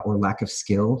or lack of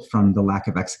skill from the lack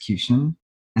of execution.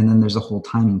 And then there's a whole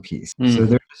timing piece. So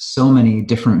there's so many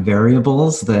different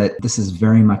variables that this is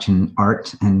very much an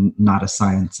art and not a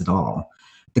science at all.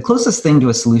 The closest thing to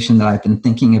a solution that I've been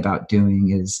thinking about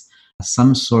doing is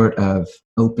some sort of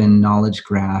open knowledge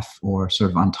graph or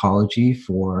sort of ontology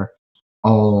for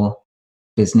all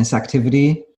business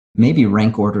activity, maybe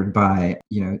rank ordered by,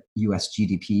 US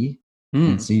GDP.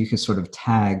 And so you could sort of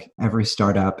tag every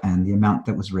startup and the amount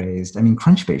that was raised. I mean,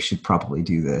 Crunchbase should probably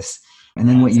do this. And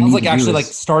then what you need to do actually is, like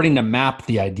starting to map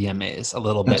the idea maze a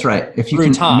little bit. That's right. If you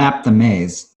can map the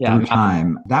maze through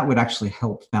time, that would actually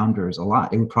help founders a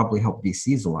lot. It would probably help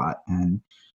VCs a lot. And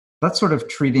that's sort of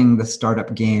treating the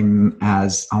startup game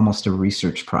as almost a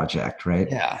research project, right?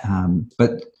 Yeah.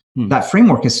 But that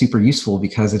framework is super useful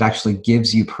because it actually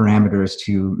gives you parameters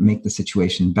to make the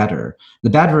situation better. The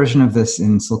bad version of this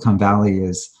in Silicon Valley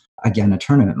is, again, a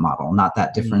tournament model, not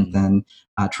that different than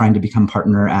trying to become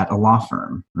partner at a law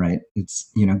firm, right?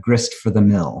 It's, grist for the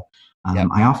mill.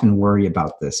 I often worry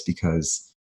about this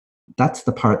because that's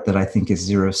the part that I think is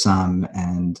zero sum,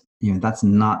 and that's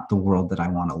not the world that I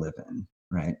want to live in,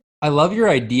 right? I love your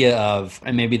idea of,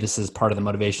 and maybe this is part of the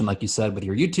motivation, like you said, with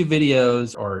your YouTube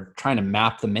videos or trying to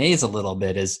map the maze a little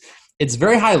bit, is it's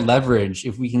very high leverage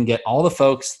if we can get all the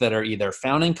folks that are either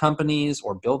founding companies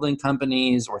or building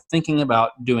companies or thinking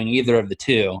about doing either of the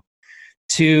two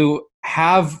to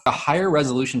have a higher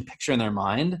resolution picture in their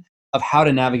mind of how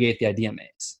to navigate the idea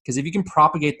maze. Because if you can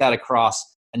propagate that across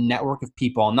a network of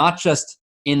people, not just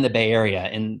in the Bay Area,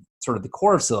 in sort of the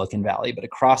core of Silicon Valley, but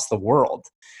across the world,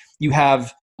 you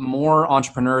have more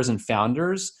entrepreneurs and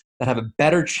founders that have a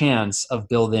better chance of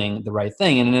building the right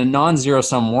thing. And in a non-zero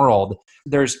sum world,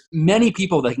 there's many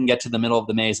people that can get to the middle of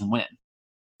the maze and win.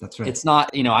 That's right. It's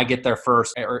not, I get there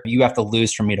first or you have to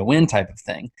lose for me to win type of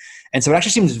thing. And so it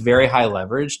actually seems very high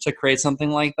leverage to create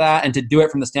something like that and to do it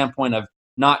from the standpoint of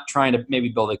not trying to maybe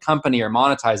build a company or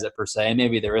monetize it per se.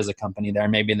 Maybe there is a company there,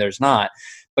 maybe there's not,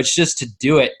 but just to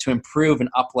do it to improve and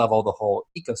up-level the whole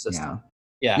ecosystem.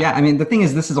 Yeah. I mean, the thing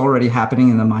is, this is already happening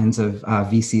in the minds of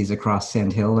VCs across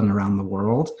Sand Hill and around the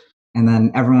world. And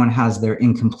then everyone has their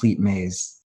incomplete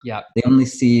maze. Yeah. They only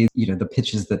see, the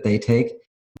pitches that they take.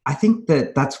 I think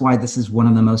that that's why this is one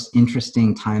of the most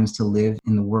interesting times to live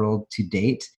in the world to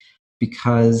date,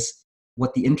 because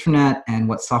what the internet and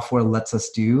what software lets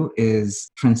us do is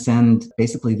transcend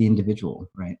basically the individual,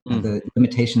 right? The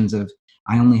limitations of,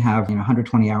 I only have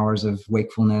 120 hours of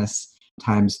wakefulness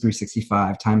times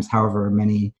 365 times however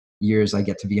many years I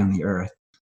get to be on the earth.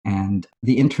 And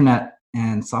the internet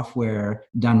and software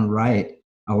done right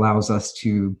allows us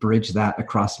to bridge that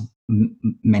across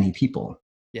many people.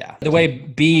 Yeah. The way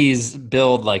bees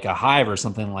build like a hive or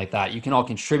something like that, you can all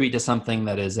contribute to something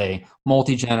that is a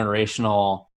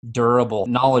multi-generational, durable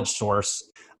knowledge source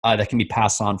that can be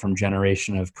passed on from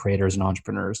generation of creators and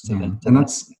entrepreneurs to the and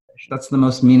that's the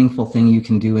most meaningful thing you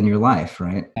can do in your life,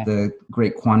 right? Yeah. The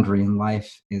great quandary in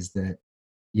life is that,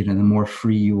 the more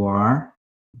free you are,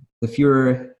 the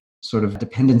fewer sort of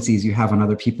dependencies you have on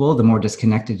other people, the more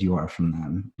disconnected you are from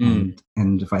them,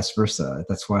 and vice versa.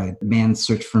 That's why man's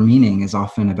search for meaning is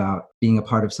often about being a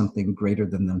part of something greater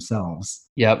than themselves.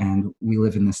 Yep. And we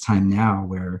live in this time now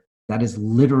where that is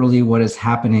literally what is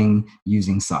happening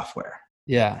using software.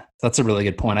 Yeah, that's a really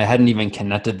good point. I hadn't even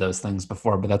connected those things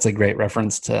before, but that's a great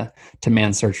reference to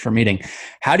man's search for meaning.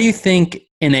 How do you think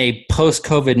in a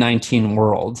post-COVID-19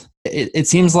 world, it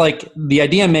seems like the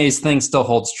idea maze thing still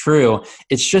holds true.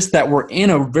 It's just that we're in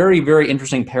a very, very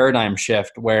interesting paradigm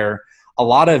shift where a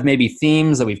lot of maybe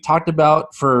themes that we've talked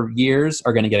about for years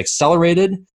are going to get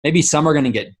accelerated. Maybe some are going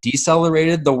to get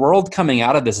decelerated. The world coming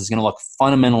out of this is going to look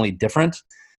fundamentally different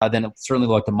than it certainly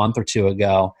looked a month or two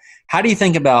ago. How do you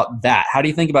think about that? How do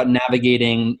you think about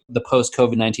navigating the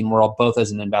post-COVID-19 world, both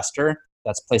as an investor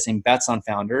that's placing bets on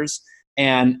founders,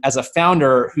 and as a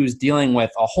founder who's dealing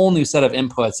with a whole new set of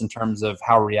inputs in terms of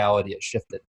how reality has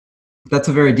shifted? That's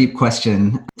a very deep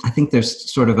question. I think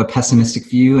there's sort of a pessimistic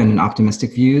view and an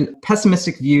optimistic view.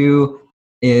 Pessimistic view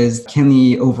is, can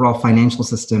the overall financial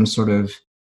system sort of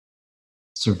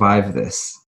survive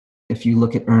this? If you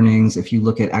look at earnings, if you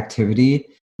look at activity,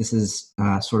 this is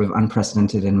sort of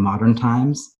unprecedented in modern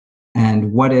times.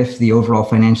 And what if the overall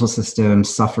financial system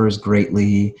suffers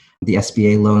greatly? The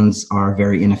SBA loans are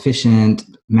very inefficient,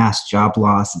 mass job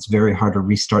loss. It's very hard to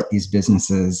restart these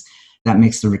businesses. That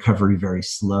makes the recovery very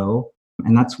slow.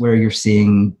 And that's where you're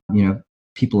seeing,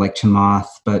 people like Chamath.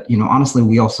 But, honestly,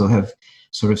 we also have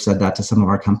sort of said that to some of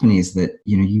our companies that,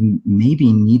 you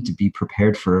maybe need to be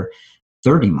prepared for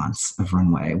 30 months of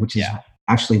runway, which is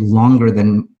actually longer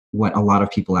than what a lot of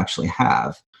people actually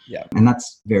have. Yeah. And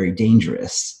that's very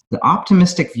dangerous. The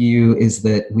optimistic view is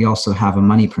that we also have a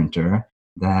money printer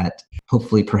that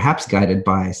hopefully, perhaps guided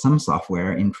by some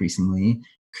software increasingly,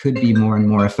 could be more and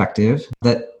more effective.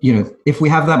 That, if we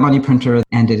have that money printer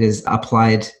and it is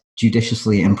applied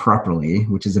judiciously and properly,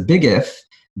 which is a big if,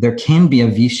 there can be a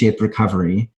V-shaped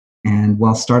recovery. And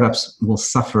while startups will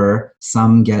suffer,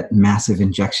 some get massive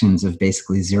injections of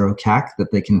basically zero CAC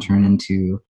that they can turn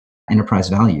into enterprise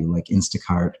value, like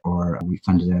Instacart, or we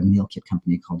funded a meal kit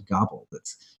company called Gobble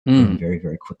that's growing very,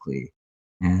 very quickly.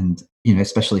 And,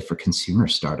 especially for consumer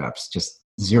startups, just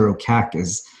zero CAC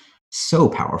is so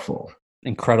powerful.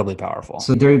 Incredibly powerful.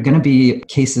 So there are going to be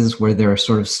cases where there are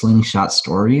sort of slingshot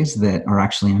stories that are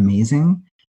actually amazing.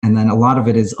 And then a lot of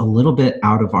it is a little bit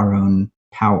out of our own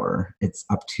power. It's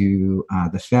up to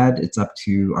the Fed, it's up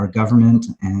to our government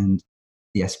and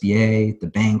the SBA, the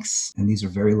banks, and these are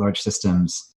very large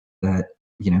systems that,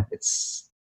 it's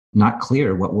not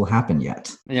clear what will happen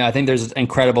yet. Yeah, I think there's an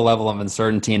incredible level of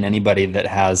uncertainty, and anybody that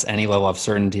has any level of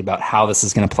certainty about how this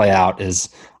is going to play out is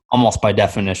almost by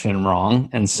definition wrong.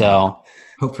 And so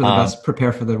hope for the best,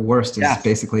 prepare for the worst is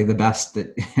basically the best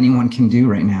that anyone can do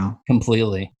right now.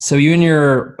 Completely. So you and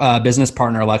your business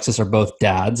partner, Alexis, are both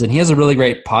dads, and he has a really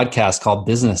great podcast called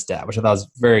Business Dad, which I thought was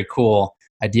a very cool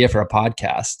idea for a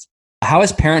podcast. How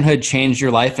has parenthood changed your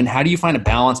life, and how do you find a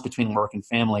balance between work and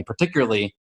family,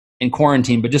 particularly in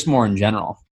quarantine, but just more in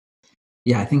general?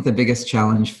 Yeah, I think the biggest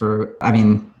challenge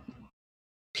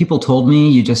people told me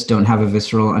you just don't have a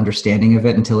visceral understanding of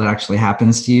it until it actually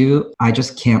happens to you. I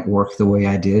just can't work the way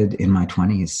I did in my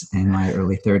 20s and my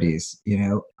early 30s.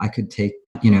 I could take,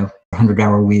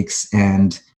 100-hour weeks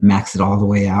and max it all the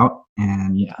way out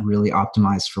and really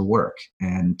optimize for work,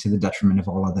 and to the detriment of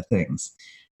all other things.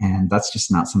 And that's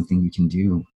just not something you can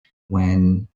do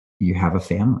when you have a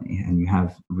family and you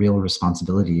have real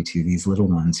responsibility to these little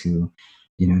ones who,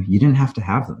 you didn't have to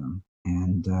have them.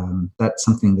 And that's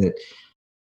something that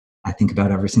I think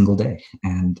about every single day.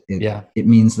 And it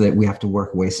means that we have to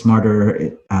work way smarter.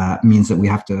 It means that we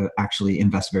have to actually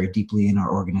invest very deeply in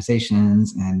our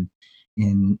organizations and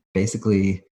in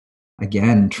basically,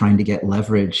 again, trying to get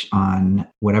leverage on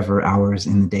whatever hours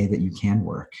in the day that you can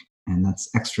work. And that's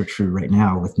extra true right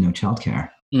now with no childcare.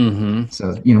 Mm-hmm.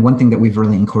 So, one thing that we've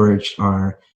really encouraged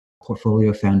our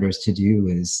portfolio founders to do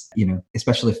is,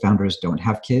 especially if founders don't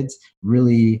have kids,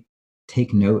 really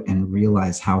take note and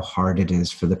realize how hard it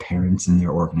is for the parents in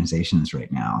their organizations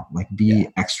right now. Like, be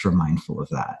extra mindful of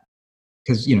that.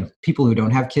 Because, people who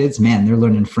don't have kids, man, they're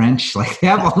learning French. Like, they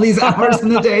have all these hours in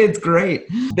the day. It's great.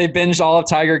 They binged all of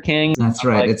Tiger King. That's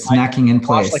right. It's snacking in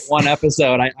place. Watched one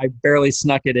episode. I barely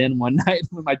snuck it in one night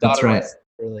with my daughter. That's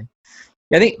right. Really.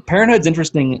 I think parenthood's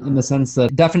interesting in the sense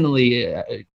that definitely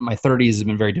my 30s have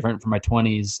been very different from my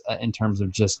 20s in terms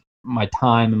of just my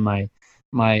time and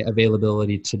my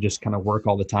availability to just kind of work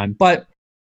all the time. But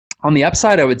on the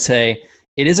upside, I would say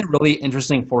it is a really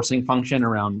interesting forcing function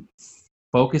around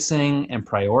focusing and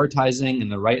prioritizing in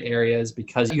the right areas,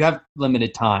 because you have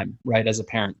limited time, right, as a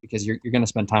parent, because you're going to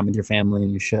spend time with your family,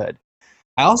 and you should.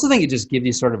 I also think it just gives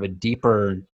you sort of a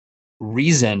deeper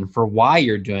reason for why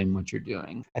you're doing what you're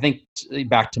doing. I think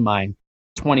back to my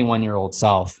 21-year-old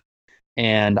self,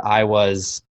 and I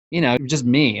was, just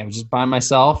me. I was just by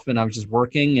myself, and I was just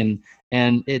working,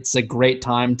 and it's a great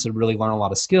time to really learn a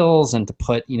lot of skills and to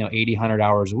put, 80, 100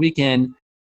 hours a week in.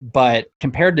 But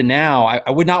compared to now, I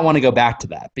would not want to go back to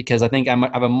that, because I think I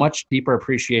have a much deeper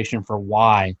appreciation for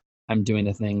why I'm doing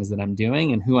the things that I'm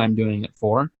doing and who I'm doing it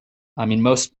for. I mean,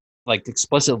 most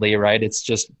explicitly, right? It's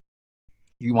just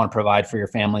you want to provide for your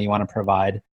family. You want to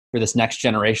provide for this next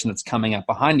generation that's coming up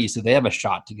behind you, so they have a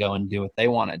shot to go and do what they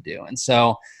want to do. And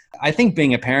so I think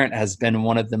being a parent has been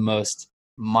one of the most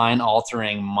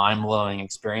mind-altering, mind-blowing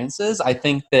experiences. I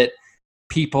think that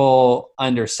people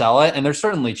undersell it, and there's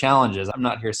certainly challenges. I'm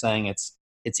not here saying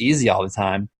it's easy all the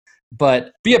time,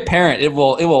 but be a parent, it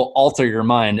will alter your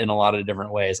mind in a lot of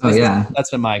different ways. Oh yeah.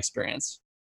 That's been my experience.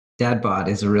 Dad bod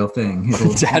is a real thing.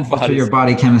 It'll Dad bod alter your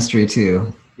body chemistry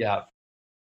too. Yeah.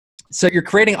 So you're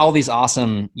creating all these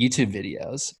awesome YouTube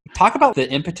videos. Talk about the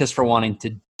impetus for wanting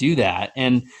to do that,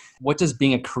 and what does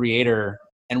being a creator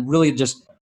and really just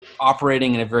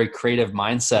operating in a very creative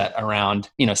mindset around,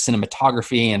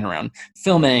 cinematography and around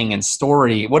filming and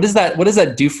story. What does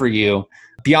that do for you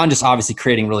beyond just obviously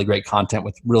creating really great content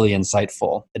with really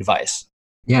insightful advice?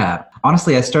 Yeah,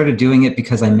 honestly, I started doing it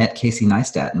because I met Casey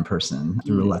Neistat in person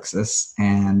through Alexis,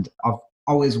 and I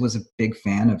always was a big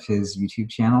fan of his YouTube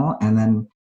channel. And then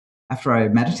after I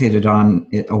meditated on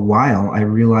it a while, I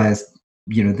realized,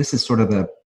 this is sort of the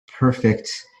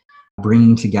perfect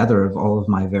bringing together of all of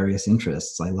my various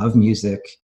interests. I love music,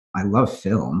 I love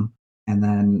film, and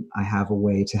then I have a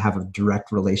way to have a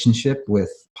direct relationship with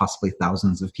possibly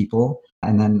thousands of people.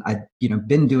 And then I've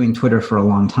been doing Twitter for a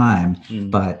long time,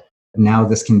 but now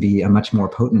this can be a much more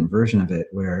potent version of it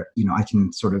where, I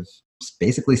can sort of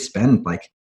basically spend like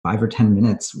 5 or 10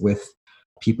 minutes with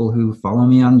people who follow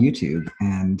me on YouTube.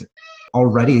 And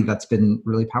already that's been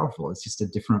really powerful. It's just a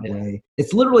different way.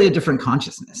 It's literally a different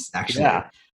consciousness, actually. Yeah.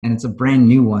 And it's a brand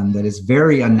new one that is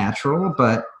very unnatural,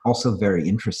 but also very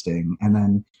interesting. And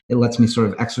then it lets me sort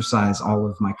of exercise all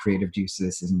of my creative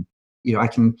juices. And, I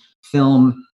can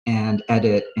film and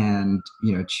edit and,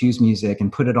 choose music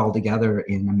and put it all together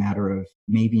in a matter of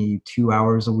maybe 2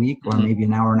 hours a week or maybe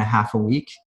an hour and a half a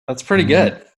week. That's pretty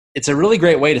good. It's a really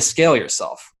great way to scale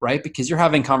yourself, right? Because you're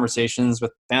having conversations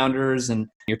with founders and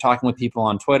you're talking with people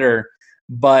on Twitter,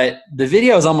 but the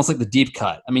video is almost like the deep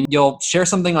cut. I mean, you'll share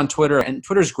something on Twitter, and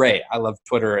Twitter's great. I love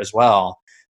Twitter as well.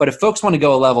 But if folks want to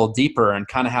go a level deeper and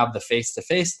kind of have the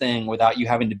face-to-face thing without you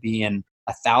having to be in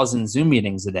 1,000 Zoom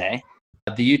meetings a day,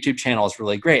 the YouTube channel is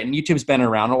really great. And YouTube's been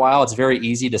around a while. It's very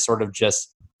easy to sort of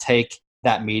just take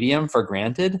that medium for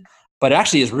granted, but it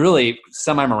actually is really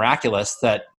semi-miraculous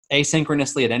that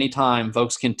asynchronously at any time,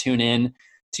 folks can tune in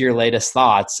to your latest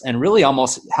thoughts and really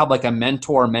almost have like a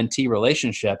mentor-mentee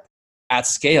relationship at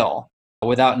scale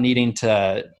without needing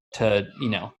to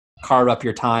carve up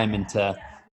your time into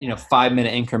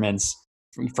 5-minute increments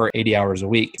for 80 hours a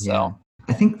week. So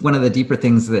I think one of the deeper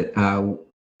things that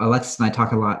Alexis and I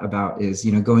talk a lot about is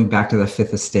going back to the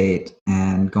fifth estate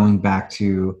and going back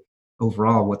to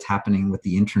overall what's happening with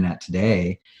the internet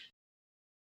today.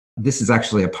 This is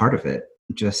actually a part of it.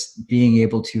 Just being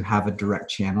able to have a direct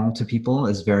channel to people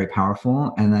is very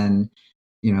powerful. And then,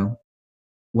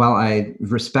 while I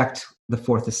respect the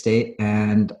fourth estate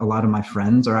and a lot of my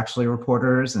friends are actually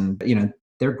reporters and,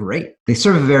 they're great. They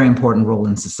serve a very important role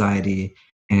in society.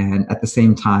 And at the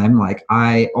same time, like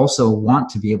I also want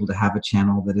to be able to have a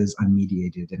channel that is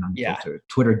unmediated and unfiltered. Yeah.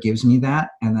 Twitter gives me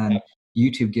that. And then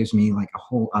YouTube gives me like a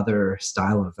whole other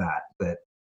style of that,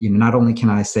 not only can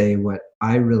I say what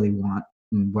I really want,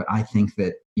 and what I think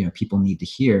that people need to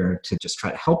hear to just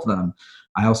try to help them,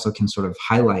 I also can sort of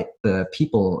highlight the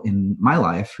people in my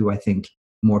life who I think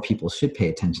more people should pay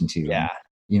attention to. Yeah.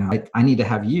 I need to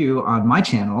have you on my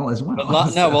channel as well.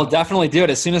 No, we'll definitely do it.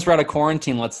 As soon as we're out of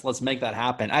quarantine, let's make that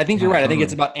happen. I think you're right. I think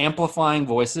it's about amplifying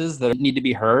voices that need to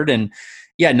be heard, and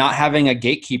not having a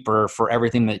gatekeeper for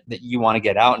everything that you want to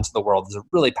get out into the world is a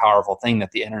really powerful thing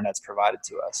that the internet's provided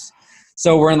to us.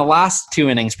 So we're in the last 2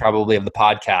 innings probably of the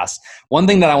podcast. One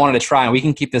thing that I wanted to try, and we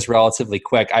can keep this relatively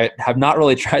quick. I have not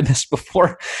really tried this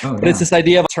before, but it's this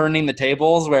idea of turning the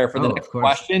tables where for the next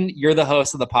question, you're the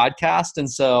host of the podcast.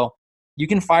 And so you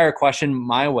can fire a question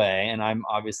my way, and I'm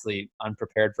obviously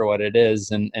unprepared for what it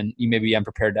is, and you may be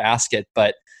unprepared to ask it,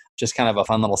 but just kind of a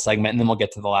fun little segment, and then we'll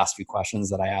get to the last few questions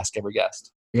that I ask every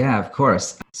guest. Yeah, of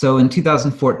course. So in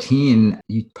 2014,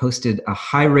 you posted a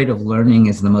high rate of learning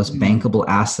is the most bankable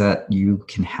asset you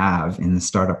can have in the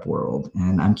startup world.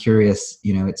 And I'm curious,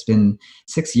 it's been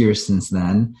 6 years since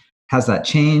then. Has that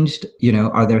changed?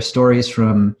 Are there stories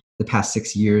from the past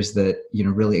 6 years that,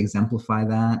 really exemplify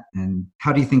that? And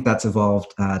how do you think that's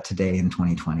evolved today in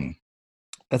 2020?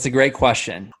 That's a great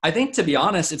question. I think, to be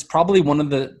honest, it's probably one of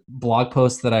the blog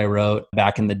posts that I wrote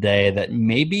back in the day that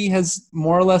maybe has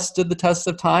more or less stood the test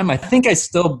of time. I think I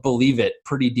still believe it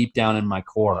pretty deep down in my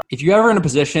core. If you're ever in a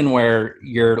position where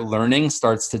your learning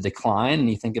starts to decline and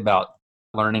you think about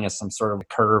learning as some sort of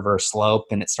curve or slope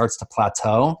and it starts to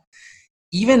plateau,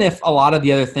 even if a lot of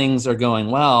the other things are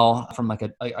going well from like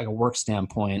a work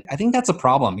standpoint, I think that's a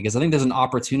problem because I think there's an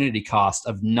opportunity cost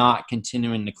of not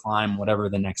continuing to climb whatever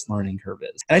the next learning curve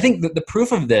is. And I think that the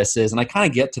proof of this is, and I kind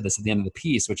of get to this at the end of the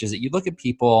piece, which is that you look at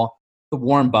people, the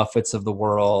Warren Buffetts of the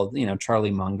world,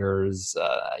 Charlie Mungers,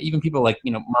 even people like,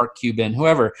 Mark Cuban,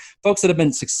 whoever, folks that have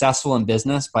been successful in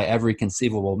business by every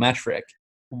conceivable metric.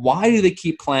 why do they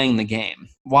keep playing the game?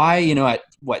 Why,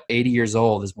 at 80 years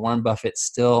old, is Warren Buffett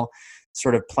still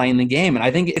sort of playing the game? And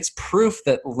I think it's proof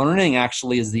that learning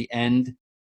actually is the end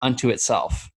unto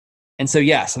itself. And so,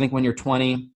 yes, I think when you're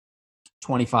 20,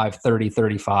 25, 30,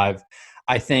 35,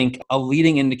 I think a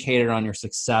leading indicator on your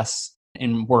success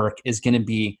in work is going to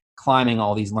be climbing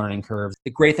all these learning curves.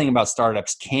 The great thing about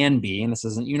startups can be, and this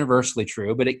isn't universally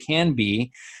true, but it can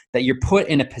be that you're put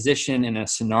in a position, in a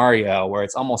scenario where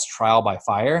it's almost trial by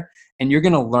fire, and you're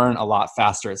going to learn a lot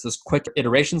faster. It's those quick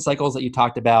iteration cycles that you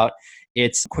talked about.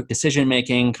 It's quick decision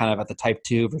making, kind of at the type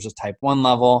 2 versus type 1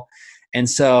 level. And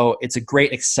so it's a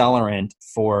great accelerant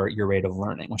for your rate of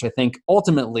learning, which I think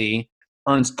ultimately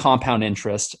earns compound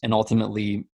interest and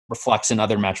ultimately reflects in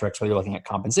other metrics, whether you're looking at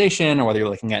compensation or whether you're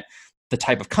looking at the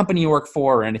type of company you work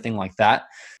for or anything like that.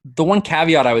 The one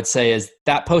caveat I would say is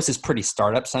that post is pretty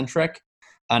startup centric.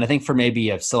 And I think for maybe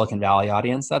a Silicon Valley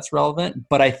audience, that's relevant.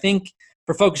 But I think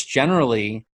for folks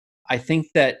generally, I think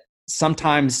that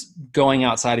sometimes going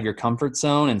outside of your comfort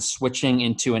zone and switching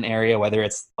into an area, whether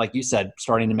it's, like you said,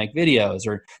 starting to make videos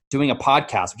or doing a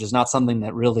podcast, which is not something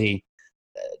that really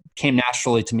came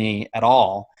naturally to me at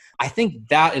all. I think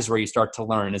that is where you start to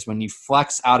learn, is when you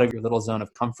flex out of your little zone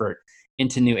of comfort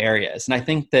into new areas. And I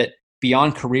think that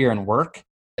beyond career and work,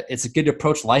 it's a good to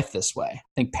approach life this way.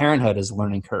 I think parenthood is a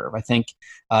learning curve. I think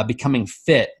becoming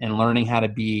fit and learning how to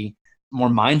be more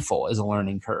mindful is a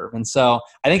learning curve. And so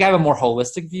I think I have a more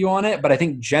holistic view on it, but I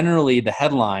think generally the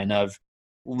headline of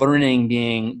learning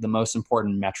being the most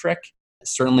important metric,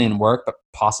 certainly in work, but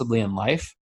possibly in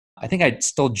life, I think I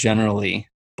still generally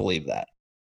believe that.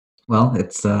 Well,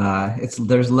 it's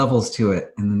there's levels to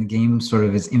it, and the game sort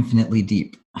of is infinitely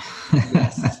deep.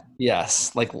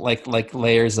 Yes, like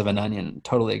layers of an onion.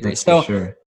 Totally agree. That's so for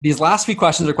sure. These last few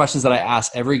questions are questions that I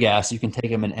ask every guest. You can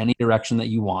take them in any direction that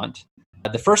you want.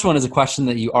 The first one is a question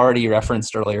that you already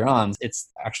referenced earlier on. It's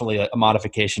actually a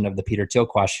modification of the Peter Thiel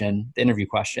question, the interview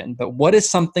question. But what is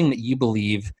something that you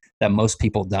believe that most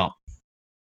people don't?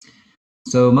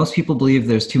 So most people believe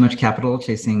there's too much capital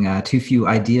chasing too few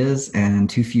ideas and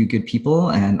too few good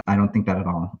people, and I don't think that at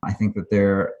all. I think that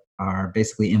there are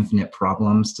basically infinite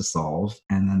problems to solve,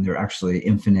 and then there are actually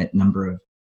infinite number of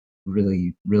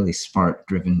really, really smart,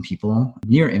 driven people,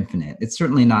 near infinite. It's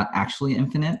certainly not actually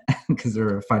infinite because there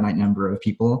are a finite number of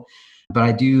people, but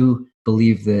I do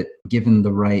believe that given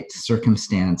the right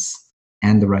circumstance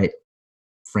and the right,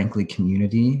 frankly,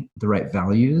 community, the right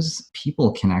values,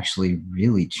 people can actually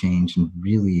really change and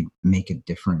really make a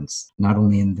difference, not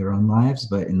only in their own lives,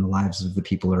 but in the lives of the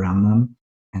people around them.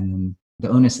 And the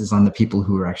onus is on the people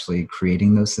who are actually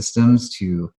creating those systems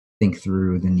to think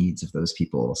through the needs of those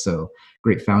people. So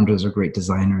great founders are great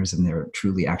designers, and they're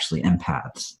truly actually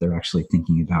empaths. They're actually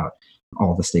thinking about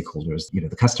all the stakeholders,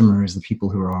 the customers, the people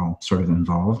who are all sort of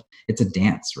involved. It's a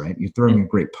dance, right? You're throwing a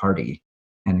great party.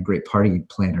 And a great party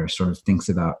planner sort of thinks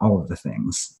about all of the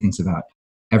things, thinks about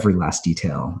every last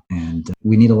detail. And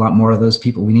we need a lot more of those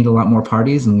people. We need a lot more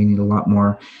parties, and we need a lot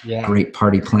more great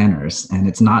party planners. And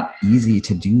it's not easy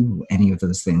to do any of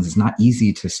those things. It's not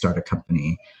easy to start a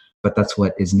company, but that's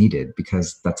what is needed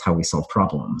because that's how we solve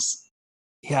problems.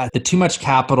 Yeah, the too much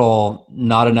capital,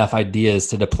 not enough ideas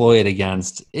to deploy it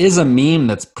against is a meme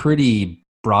that's pretty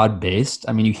broad-based.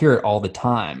 I mean, you hear it all the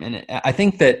time. And I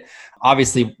think that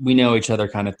obviously we know each other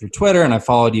kind of through Twitter, and I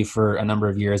followed you for a number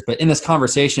of years. But in this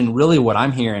conversation, really what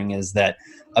I'm hearing is that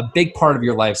a big part of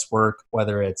your life's work,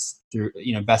 whether it's through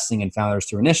investing in founders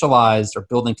through Initialized or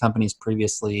building companies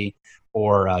previously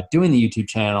or doing the YouTube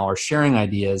channel or sharing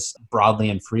ideas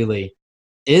broadly and freely,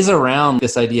 is around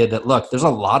this idea that, look, there's a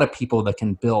lot of people that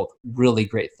can build really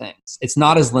great things. It's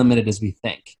not as limited as we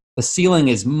think. The ceiling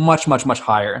is much, much, much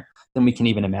higher than we can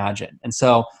even imagine. And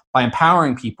so by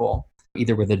empowering people,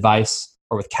 either with advice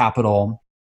or with capital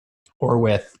or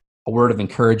with a word of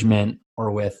encouragement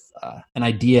or with an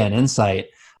idea and insight,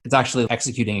 it's actually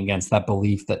executing against that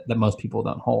belief that most people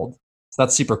don't hold. So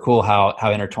that's super cool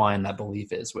how intertwined that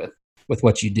belief is with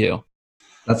what you do.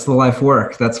 That's the life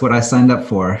work. That's what I signed up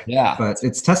for. Yeah. But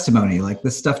it's testimony. Like,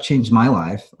 this stuff changed my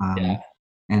life.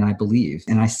 And I believe,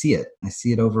 and I see it. I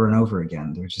see it over and over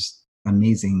again. They're just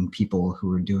amazing people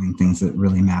who are doing things that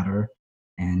really matter.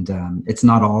 And it's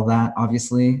not all that,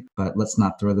 obviously, but let's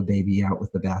not throw the baby out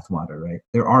with the bathwater, right?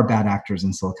 There are bad actors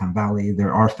in Silicon Valley.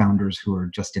 There are founders who are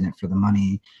just in it for the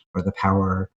money or the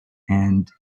power. And,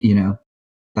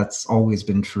 that's always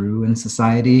been true in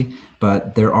society,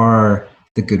 but there are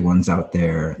the good ones out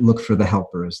there. Look for the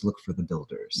helpers, look for the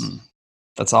builders.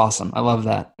 That's awesome. I love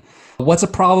that. What's a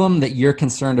problem that you're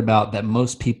concerned about that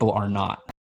most people are not?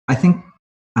 I think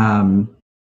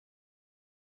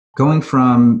going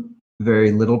from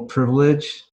very little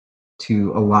privilege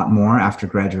to a lot more after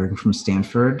graduating from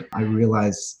Stanford. I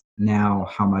realize now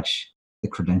how much the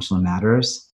credential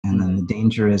matters. And then the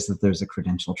danger is that there's a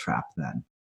credential trap then.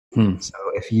 So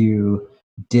if you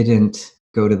didn't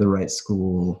go to the right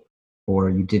school, or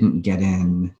you didn't get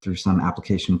in through some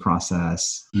application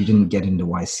process, you didn't get into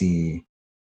YC,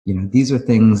 these are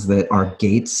things that are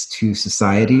gates to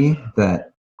society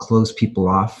that close people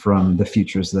off from the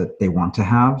futures that they want to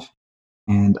have.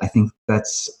 And I think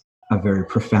that's a very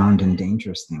profound and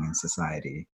dangerous thing in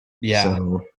society. Yeah.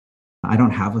 So I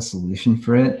don't have a solution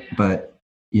for it, but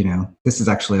this is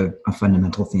actually a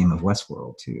fundamental theme of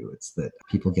Westworld too. It's that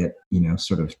people get,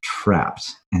 sort of trapped,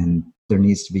 and there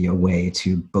needs to be a way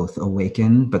to both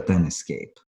awaken, but then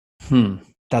escape.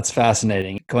 That's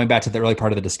fascinating. Going back to the early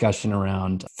part of the discussion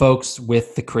around folks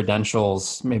with the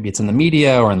credentials, maybe it's in the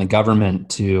media or in the government,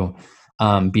 to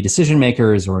be decision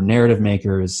makers or narrative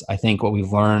makers. I think what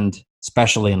we've learned,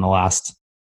 especially in the last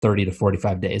 30 to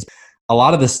 45 days, a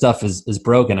lot of this stuff is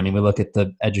broken. I mean, we look at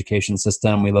the education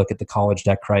system, we look at the college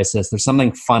debt crisis. There's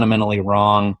something fundamentally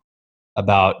wrong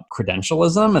about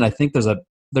credentialism, and I think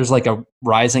there's like a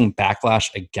rising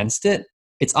backlash against it.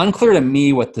 It's unclear to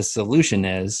me what the solution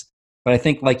is, but I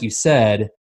think, like you said,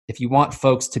 if you want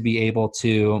folks to be able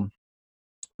to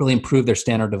really improve their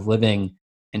standard of living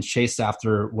and chase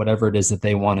after whatever it is that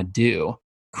they want to do,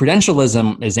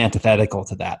 credentialism is antithetical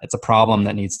to that. It's a problem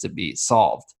that needs to be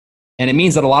solved. And it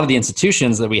means that a lot of the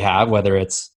institutions that we have, whether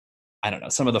it's,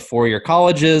 some of the four-year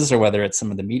colleges, or whether it's some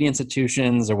of the media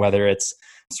institutions, or whether it's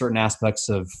certain aspects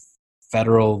of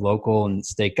federal, local, and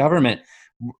state government,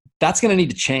 that's going to need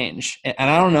to change. And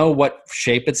I don't know what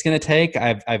shape it's going to take.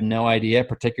 I have no idea,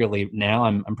 particularly now.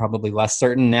 I'm probably less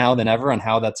certain now than ever on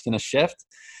how that's going to shift.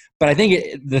 But I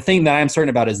think the thing that I'm certain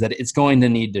about is that it's going to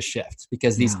need to shift,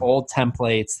 because these old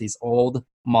templates, these old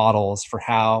models for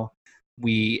how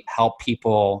we help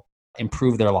people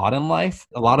improve their lot in life,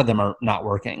 a lot of them are not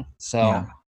working. So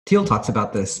Thiel talks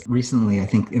about this recently. I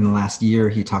think in the last year,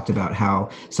 he talked about how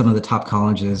some of the top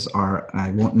colleges are,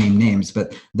 I won't name names,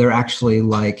 but they're actually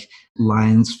like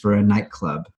lines for a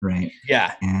nightclub, right?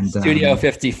 Yeah. And Studio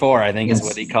 54, I think, is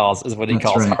what he calls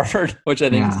right. Harvard, which I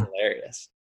think is hilarious.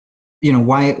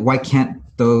 Why can't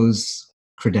those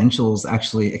credentials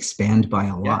actually expand by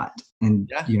a lot?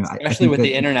 And especially with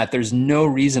the internet, there's no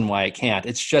reason why it can't.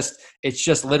 It's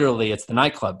just literally, it's the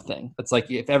nightclub thing. It's like,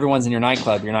 if everyone's in your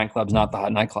nightclub's not the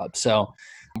hot nightclub. So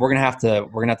we're gonna have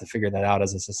to figure that out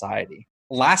as a society.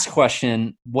 Last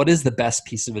question: what is the best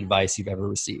piece of advice you've ever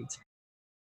received?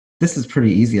 This is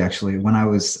pretty easy, actually. When I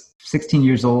was 16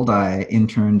 years old, I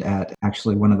interned at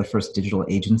actually one of the first digital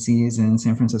agencies in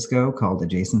San Francisco called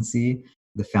Adjacency.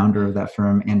 The founder of that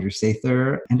firm, Andrew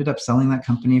Sather, ended up selling that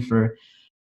company for,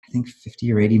 I think,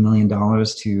 $50 or $80 million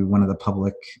to one of the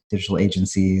public digital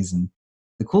agencies. And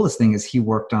the coolest thing is he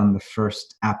worked on the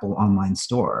first Apple online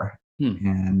store.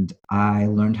 And I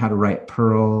learned how to write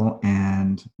Perl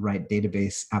and write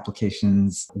database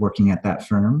applications working at that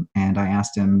firm. And I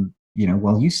asked him,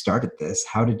 well, you started this.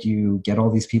 How did you get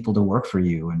all these people to work for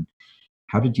you? And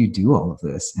how did you do all of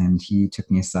this? And he took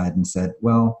me aside and said,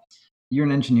 well, you're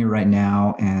an engineer right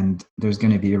now, and there's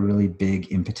going to be a really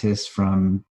big impetus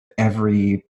from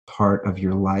every part of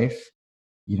your life.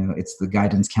 It's the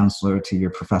guidance counselor to your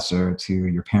professor to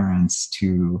your parents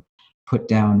to put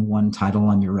down one title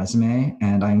on your resume.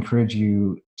 And I encourage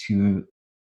you to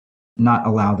not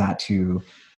allow that to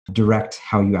direct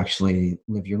how you actually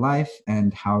live your life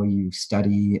and how you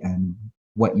study and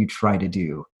what you try to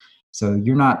do. So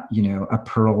you're not, a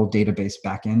Perl database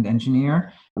backend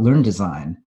engineer. Learn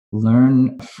design,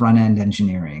 learn front-end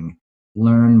engineering,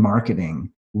 learn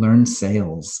marketing, learn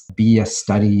sales, be a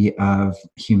study of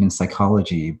human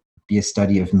psychology, be a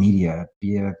study of media,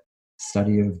 be a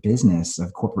study of business,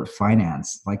 of corporate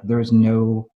finance. Like, there's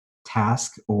no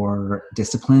task or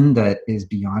discipline that is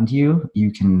beyond you.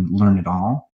 You can learn it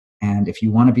all. And if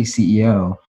you want to be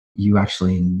CEO, you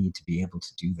actually need to be able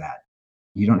to do that.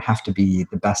 You don't have to be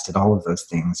the best at all of those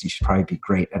things. You should probably be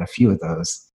great at a few of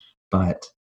those. But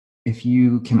if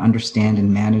you can understand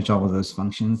and manage all of those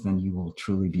functions, then you will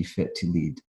truly be fit to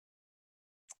lead.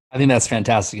 I think that's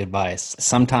fantastic advice.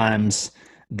 Sometimes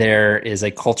there is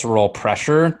a cultural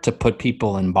pressure to put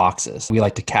people in boxes. We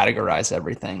like to categorize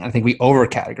everything. I think we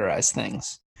over-categorize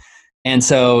things. And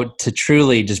so to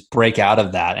truly just break out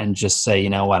of that and just say, you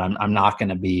know what, I'm not going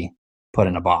to be put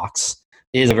in a box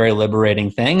is a very liberating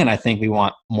thing. And I think we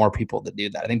want more people to do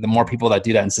that. I think the more people that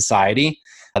do that in society,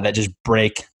 that just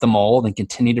break the mold and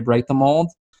continue to break the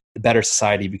mold, the better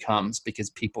society becomes,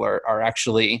 because people are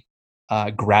actually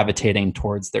gravitating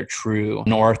towards their true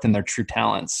north and their true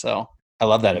talents. So I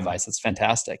love that advice. That's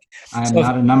fantastic. I'm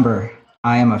not a number.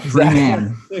 I am a free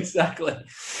man. Exactly.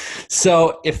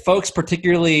 So if folks,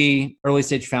 particularly early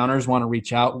stage founders, want to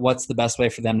reach out, what's the best way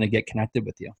for them to get connected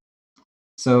with you?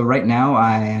 So right now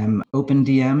I am open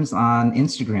DMs on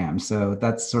Instagram. So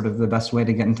that's sort of the best way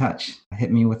to get in touch.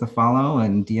 Hit me with a follow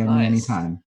and DM me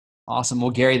anytime. Awesome. Well,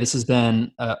 Gary, this has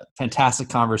been a fantastic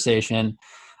conversation.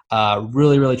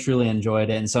 Really, really, truly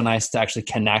enjoyed it. And so nice to actually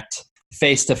connect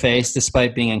face to face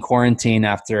despite being in quarantine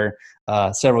after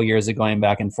several years of going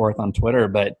back and forth on Twitter.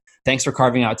 But thanks for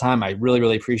carving out time. I really,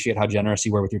 really appreciate how generous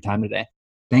you were with your time today.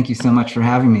 Thank you so much for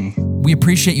having me. We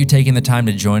appreciate you taking the time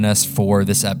to join us for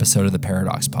this episode of the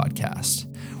Paradox Podcast.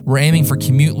 We're aiming for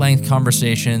commute-length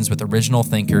conversations with original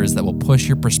thinkers that will push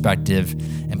your perspective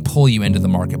and pull you into the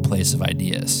marketplace of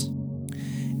ideas.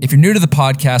 If you're new to the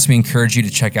podcast, we encourage you to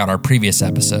check out our previous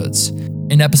episodes.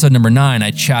 In episode number 9,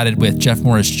 I chatted with Jeff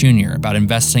Morris Jr. about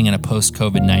investing in a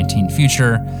post-COVID-19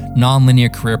 future, non-linear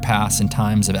career paths in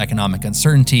times of economic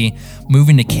uncertainty,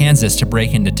 moving to Kansas to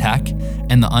break into tech,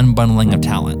 and the unbundling of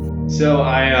talent. So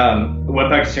I went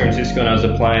back to San Francisco and I was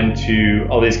applying to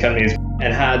all these companies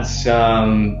and had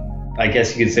some, I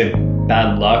guess you could say,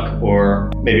 bad luck,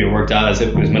 or maybe it worked out as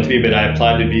it was meant to be, but I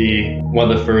applied to be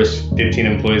one of the first 15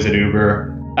 employees at Uber.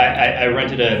 I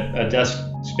rented a desk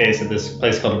space at this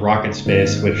place called Rocket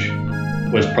Space, which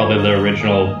was probably the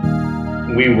original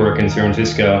WeWork in San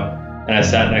Francisco. And I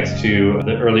sat next to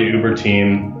the early Uber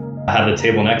team. I had the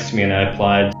table next to me and I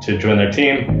applied to join their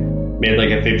team, made like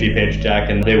a 50-page deck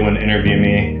and they wouldn't interview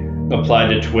me. Applied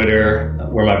to Twitter,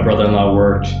 where my brother-in-law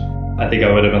worked. I think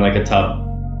I would have been like a top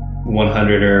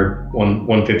 100 or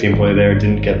 150 employee there,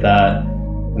 didn't get that.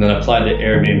 And then applied to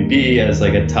Airbnb as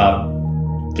like a top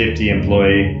 50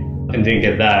 employee and didn't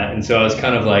get that. And so I was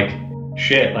kind of like,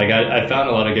 shit, like I found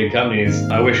a lot of good companies.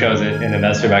 I wish I was an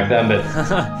investor back then, but...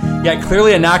 Yeah,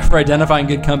 clearly a knack for identifying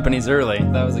good companies early.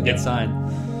 That was a good sign.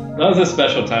 That was a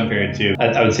special time period too.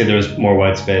 I would say there was more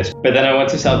white space. But then I went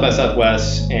to South by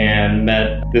Southwest and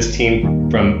met this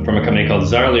team from a company called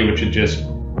Zarly, which had just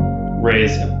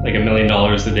raised like $1 million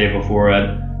the day before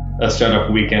at a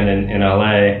startup weekend in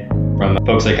LA from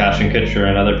folks like Ashton Kutcher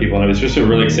and other people. And it was just a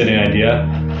really exciting idea.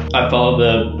 I followed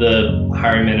the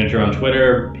hiring manager on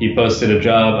Twitter. He posted a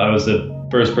job. I was the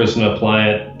first person to apply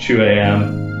at 2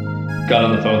 a.m. Got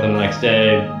on the phone with them the next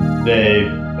day. They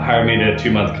hired me to a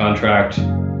 2-month contract,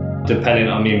 depending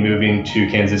on me moving to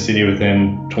Kansas City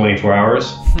within 24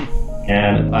 hours.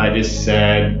 And I just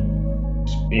said,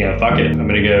 fuck it. I'm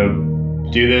going to go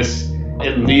do this.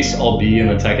 At least I'll be in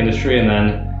the tech industry and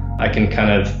then I can kind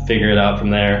of figure it out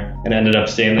from there. And ended up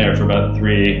staying there for about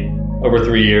over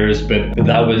 3 years. But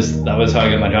that was how I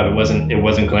got my job. It wasn't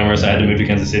glamorous. I had to move to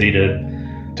Kansas City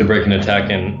to break into tech.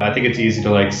 And I think it's easy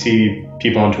to like see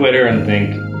people on Twitter and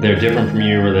think they're different from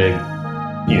you, or they,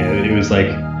 it was like,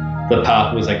 the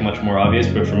path was like much more obvious,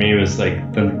 but for me it was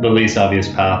like the least obvious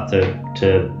path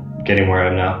to getting where I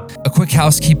am now. A quick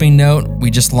housekeeping note, we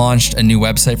just launched a new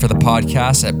website for the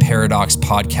podcast at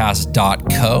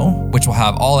paradoxpodcast.co, which will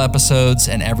have all episodes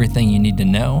and everything you need to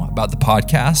know about the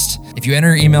podcast. If you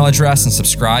enter your email address and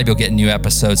subscribe, you'll get new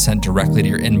episodes sent directly to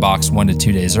your inbox 1 to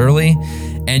 2 days early.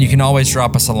 And you can always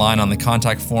drop us a line on the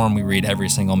contact form. We read every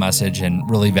single message and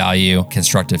really value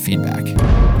constructive feedback.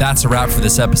 That's a wrap for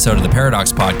this episode of the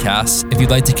Paradox Podcast. If you'd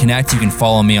like to connect, you can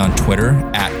follow me on Twitter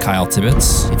at Kyle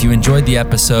Tibbetts. If you enjoyed the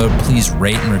episode, please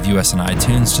rate and review us on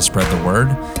iTunes to spread the word.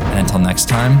 And until next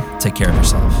time, take care of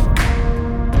yourself.